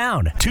hour in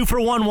town.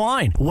 2-for-1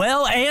 wine,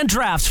 well, and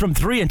drafts from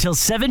 3 until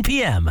 7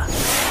 p.m.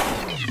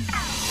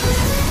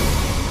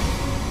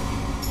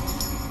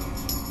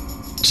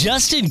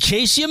 Just in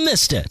case you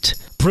missed it.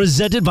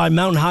 Presented by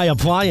Mountain High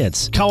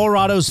Appliance,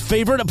 Colorado's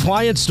favorite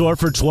appliance store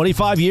for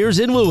 25 years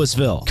in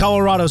Louisville,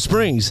 Colorado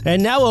Springs,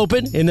 and now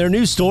open in their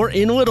new store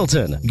in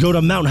Littleton. Go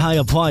to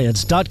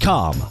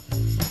mountainhighappliance.com.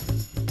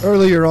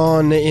 Earlier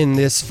on in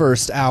this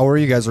first hour,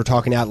 you guys were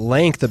talking at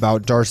length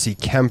about Darcy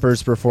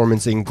Kuemper's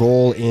performance in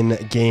goal in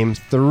Game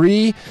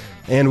 3.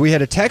 And we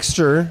had a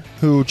texter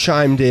who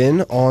chimed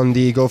in on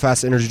the Go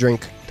Fast Energy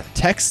Drink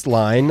text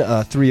line,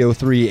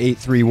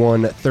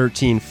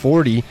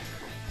 303-831-1340.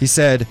 He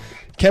said,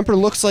 Kuemper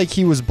looks like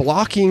he was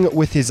blocking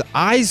with his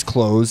eyes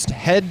closed,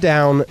 head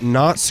down,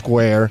 not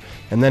square.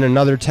 And then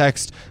another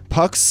text,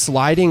 puck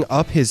sliding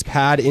up his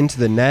pad into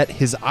the net,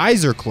 his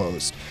eyes are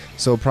closed.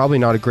 So probably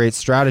not a great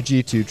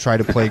strategy to try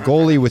to play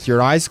goalie with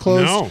your eyes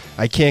closed. No.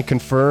 I can't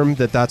confirm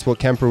that that's what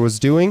Kuemper was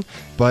doing,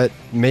 but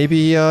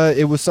maybe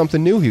it was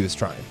something new he was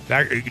trying.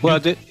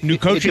 New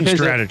coaching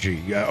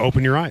strategy.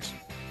 Open your eyes.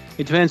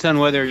 It depends on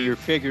whether you're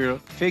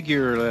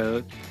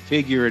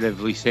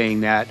figuratively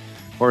saying that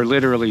or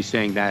literally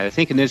saying that. I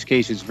think in this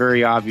case it's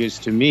very obvious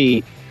to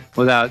me,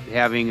 without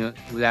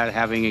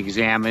having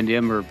examined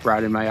him or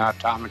brought in my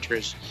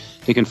optometrist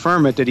to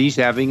confirm it, that he's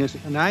having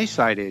an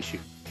eyesight issue.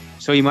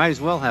 So he might as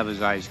well have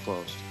his eyes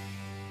closed.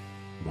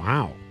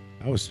 Wow,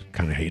 that was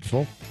kind of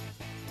hateful.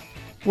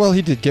 Well,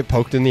 he did get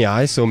poked in the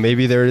eye, so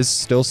maybe there is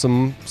still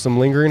some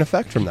lingering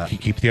effect from that. You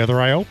keep the other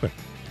eye open.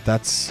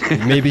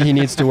 Maybe he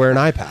needs to wear an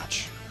eye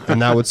patch,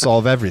 and that would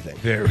solve everything.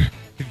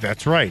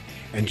 That's right.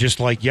 And just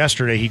like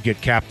yesterday, he'd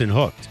get Captain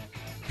Hooked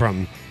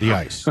from the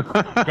ice. Go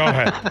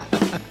ahead.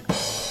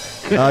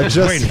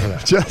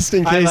 Just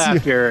in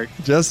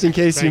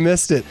case you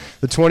missed it,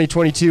 the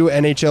 2022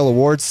 NHL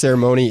Awards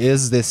ceremony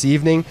is this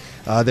evening.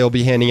 They'll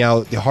be handing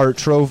out the Hart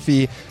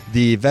Trophy,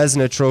 the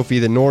Vezina Trophy,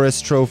 the Norris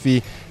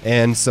Trophy,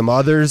 and some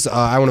others.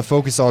 I want to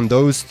focus on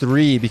those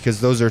three because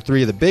those are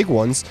three of the big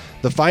ones.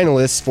 The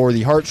finalists for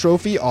the Hart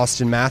Trophy,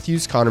 Austin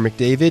Matthews, Connor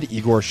McDavid,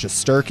 Igor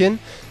Shesterkin.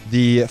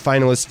 The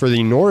finalists for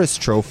the Norris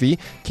Trophy,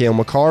 Cale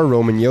Makar,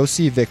 Roman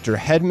Josi, Victor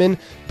Hedman.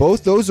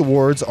 Both those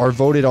awards are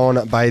voted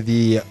on by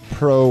the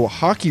Pro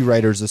Hockey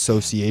Writers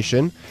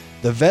Association.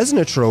 The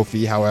Vezina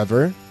Trophy,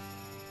 however,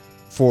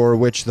 for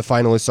which the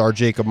finalists are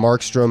Jacob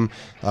Markstrom,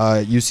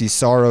 UC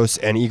Saros,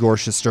 and Igor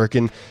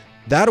Shesterkin,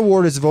 that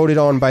award is voted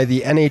on by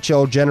the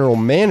NHL general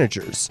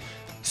managers.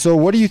 So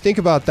what do you think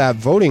about that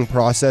voting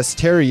process?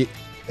 Terry,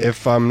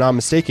 if I'm not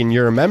mistaken,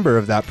 you're a member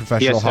of that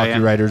Professional Hockey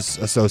Writers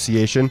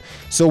Association.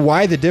 So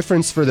why the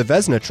difference for the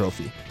Vezina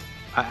Trophy?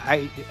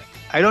 I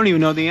don't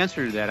even know the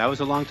answer to that. I was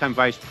a longtime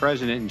vice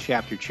president and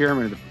chapter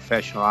chairman of the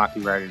Professional Hockey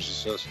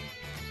Writers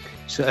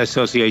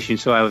Association,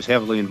 so I was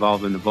heavily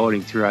involved in the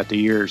voting throughout the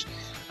years.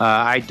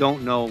 I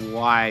don't know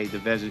why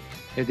the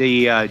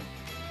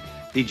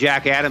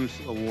Jack Adams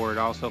Award,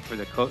 also for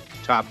the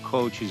top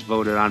coach, is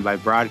voted on by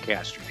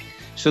broadcasters.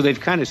 So they've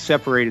kind of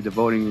separated the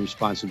voting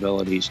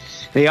responsibilities.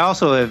 They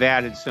also have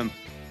added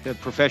the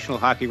Professional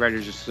Hockey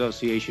Writers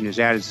Association has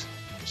added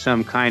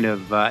some kind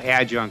of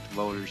adjunct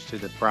voters to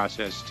the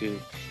process too.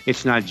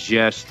 It's not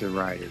just the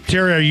writers.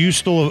 Terry,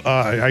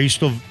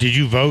 did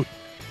you vote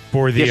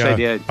for the? Yes, I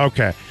did.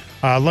 Okay.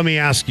 Let me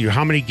ask you,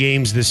 how many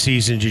games this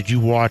season did you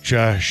watch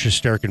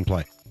Shesterkin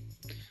play?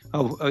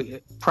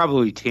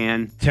 Probably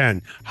 10.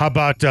 10. How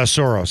about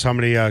Soros? How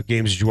many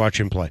games did you watch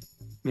him play?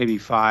 Maybe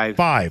 5.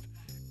 5.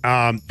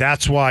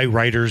 That's why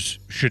writers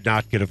should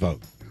not get a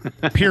vote.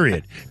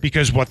 Period.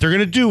 Because what they're going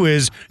to do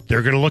is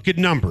they're going to look at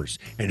numbers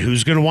and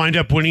who's going to wind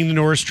up winning the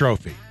Norris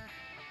Trophy.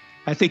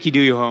 I think you do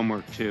your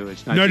homework too.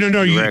 It's not You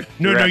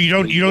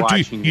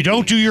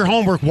don't do your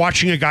homework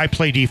watching a guy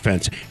play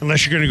defense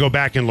unless you're going to go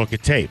back and look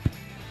at tape.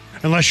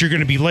 Unless you're going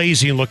to be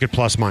lazy and look at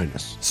plus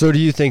minus. So do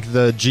you think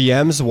the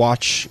GMs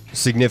watch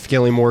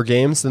significantly more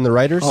games than the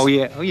writers? Oh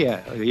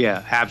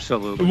yeah,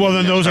 absolutely. Well,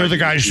 then those are the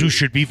guys who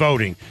should be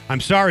voting. I'm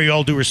sorry,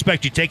 all due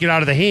respect, you take it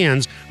out of the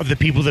hands of the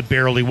people that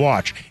barely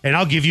watch. And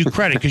I'll give you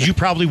credit because you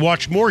probably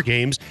watch more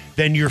games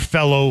than your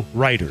fellow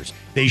writers.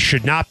 They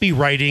should not be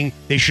writing.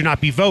 They should not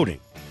be voting.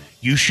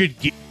 You should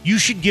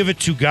give it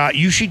to God.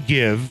 You should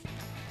give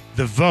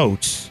the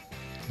votes.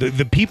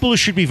 The people who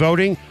should be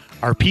voting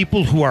are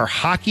people who are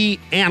hockey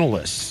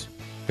analysts,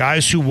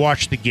 guys who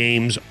watch the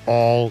games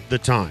all the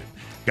time.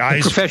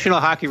 Guys, the Professional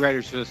Hockey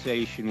Writers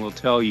Association will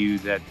tell you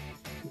that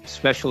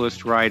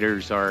specialist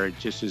writers are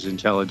just as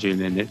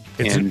intelligent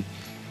and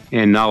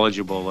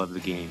knowledgeable of the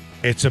game.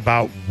 It's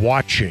about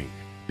watching,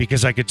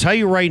 because I could tell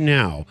you right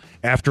now,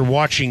 after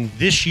watching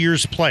this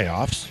year's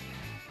playoffs,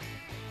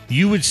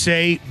 you would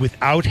say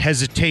without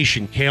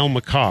hesitation Cale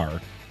Makar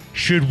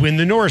should win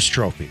the Norris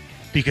Trophy,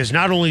 because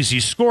not only is he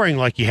scoring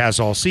like he has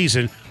all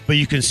season, but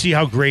you can see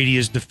how great he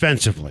is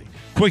defensively.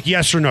 Quick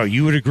yes or no.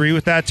 You would agree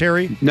with that,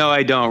 Terry? No,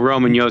 I don't.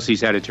 Roman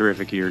Yossi's had a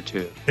terrific year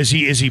too. Is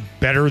he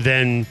better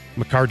than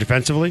Makar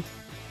defensively?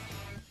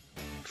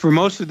 For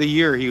most of the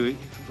year,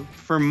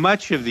 for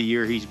much of the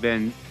year, he's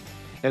been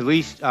at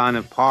least on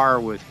a par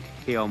with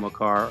Cale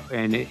Makar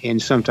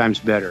and sometimes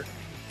better.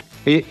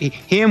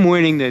 Him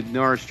winning the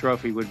Norris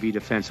Trophy would be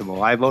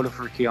defensible. I voted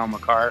for Cale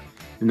Makar.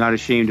 I'm not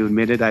ashamed to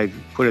admit it. I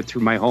put it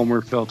through my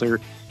homer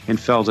filter and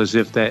felt as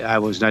if that I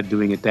was not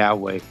doing it that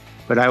way.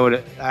 But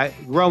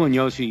Roman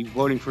Josi,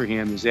 voting for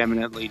him is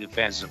eminently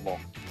defensible.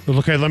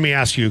 Okay, let me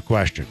ask you a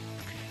question.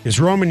 Is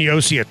Roman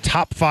Josi a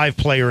top 5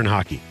 player in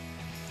hockey?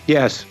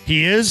 Yes.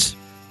 He is?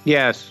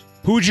 Yes.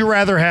 Who would you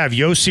rather have,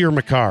 Josi or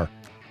Makar?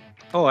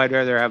 Oh, I'd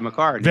rather have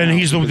Makar. Then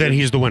he's the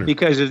winner.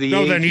 Because of the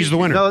age. Then he's the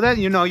winner.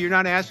 No, you're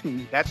not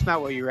asking. That's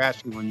not what you're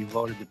asking when you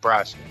voted the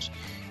process.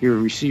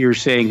 You're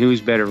saying who's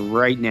better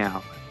right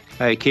now.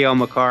 Cale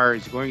Makar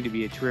is going to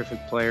be a terrific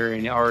player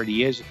and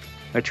already is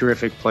a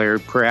terrific player,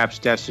 perhaps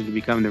destined to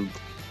become the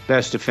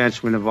best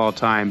defenseman of all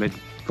time. But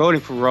voting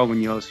for Roman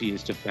Josi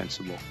is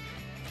defensible.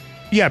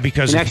 Yeah,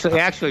 because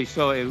actually,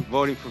 so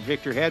voting for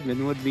Victor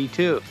Hedman would be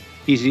too.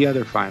 He's the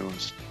other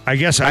finalist. I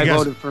guess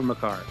voted for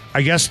Makar.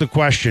 I guess the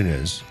question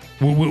is,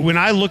 when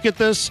I look at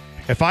this,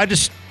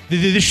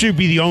 this should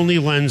be the only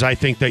lens I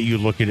think that you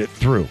look at it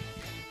through.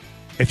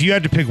 If you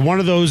had to pick one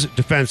of those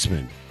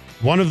defensemen,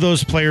 one of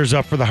those players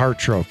up for the Hart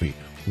Trophy,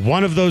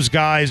 one of those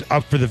guys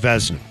up for the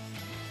Vezina,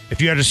 if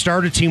you had to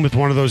start a team with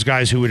one of those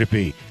guys, who would it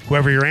be?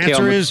 Whoever your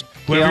answer is,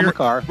 Cale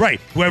Makar. Right.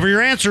 Whoever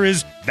your answer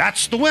is,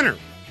 that's the winner.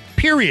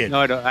 Period.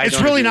 No, it's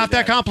really not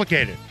that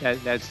complicated.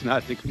 That's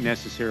not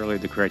necessarily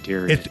the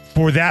criteria.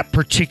 For that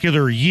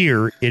particular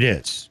year, it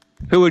is.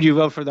 Who would you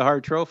vote for the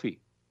Hart Trophy?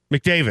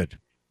 McDavid.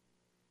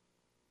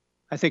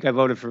 I think I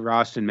voted for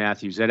Austin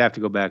Matthews. I'd have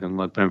to go back and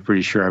look, but I'm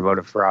pretty sure I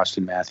voted for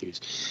Austin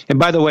Matthews. And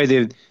by the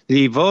way,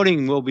 the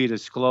voting will be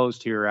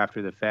disclosed here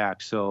after the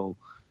fact, so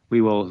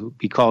we will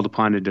be called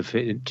upon to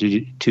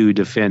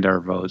defend our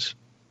votes.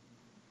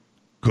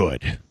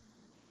 Good.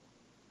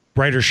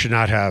 Writers should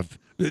not have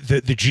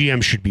the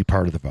GM should be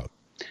part of the vote.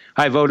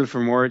 I voted for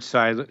Moritz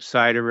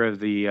Seider of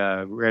the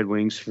Red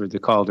Wings for the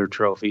Calder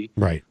Trophy.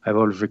 Right. I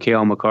voted for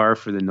Cale Makar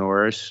for the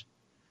Norris.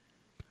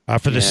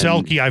 For the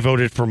Selke, I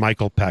voted for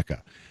Michael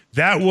Pekka.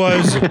 That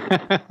was.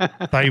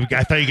 I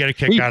thought you get a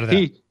kick out of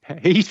that.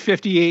 He's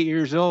 58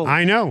 years old.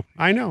 I know.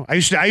 I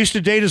used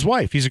to date his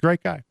wife. He's a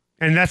great guy,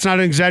 and that's not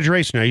an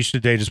exaggeration. I used to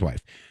date his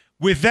wife.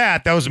 With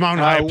that was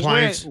Mountain High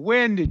Appliance.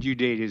 When did you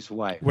date his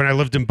wife? When I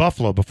lived in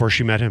Buffalo before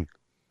she met him.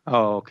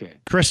 Oh, okay.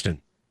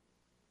 Kristen,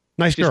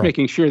 nice girl.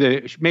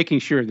 Just making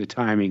sure of the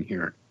timing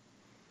here.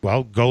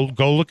 Well, go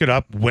look it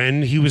up.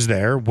 When he was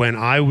there, when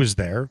I was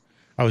there,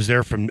 I was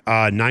there from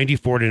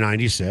 94 to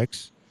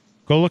 96.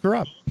 Go look her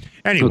up.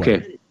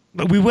 Anyway,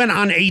 we went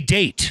on a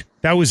date.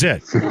 That was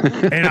it.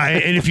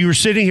 And if you were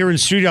sitting here in the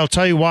studio, I'll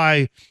tell you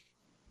why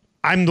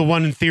I'm the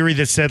one in theory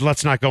that said,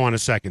 let's not go on a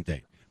second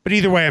date. But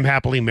either way, I'm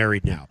happily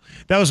married now.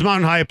 That was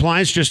Mountain High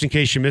Appliance. Just in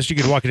case you missed, you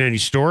can walk in any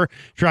store,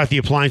 try out the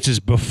appliances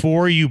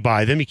before you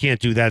buy them. You can't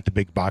do that at the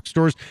big box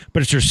stores,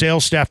 but it's their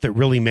sales staff that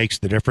really makes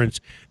the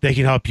difference. They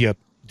can help you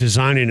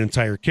design an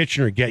entire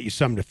kitchen or get you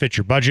something to fit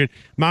your budget.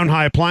 Mountain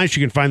High Appliance,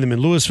 you can find them in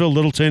Louisville,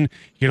 Littleton.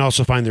 You can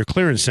also find their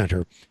clearance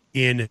center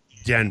in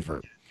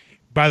Denver.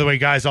 By the way,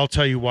 guys, I'll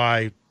tell you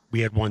why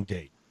we had one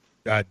date,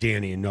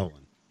 Danny and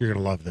Nolan. You're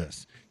going to love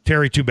this.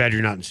 Terry, too bad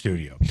you're not in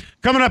studio.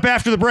 Coming up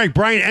after the break,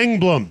 Brian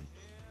Engblom.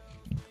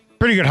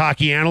 Pretty good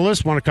hockey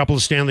analyst, won a couple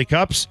of Stanley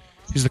Cups.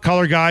 He's the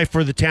color guy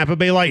for the Tampa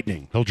Bay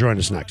Lightning. He'll join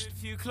us next.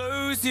 If you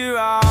close your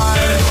eyes,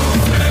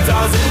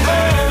 does it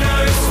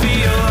almost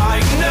feel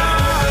like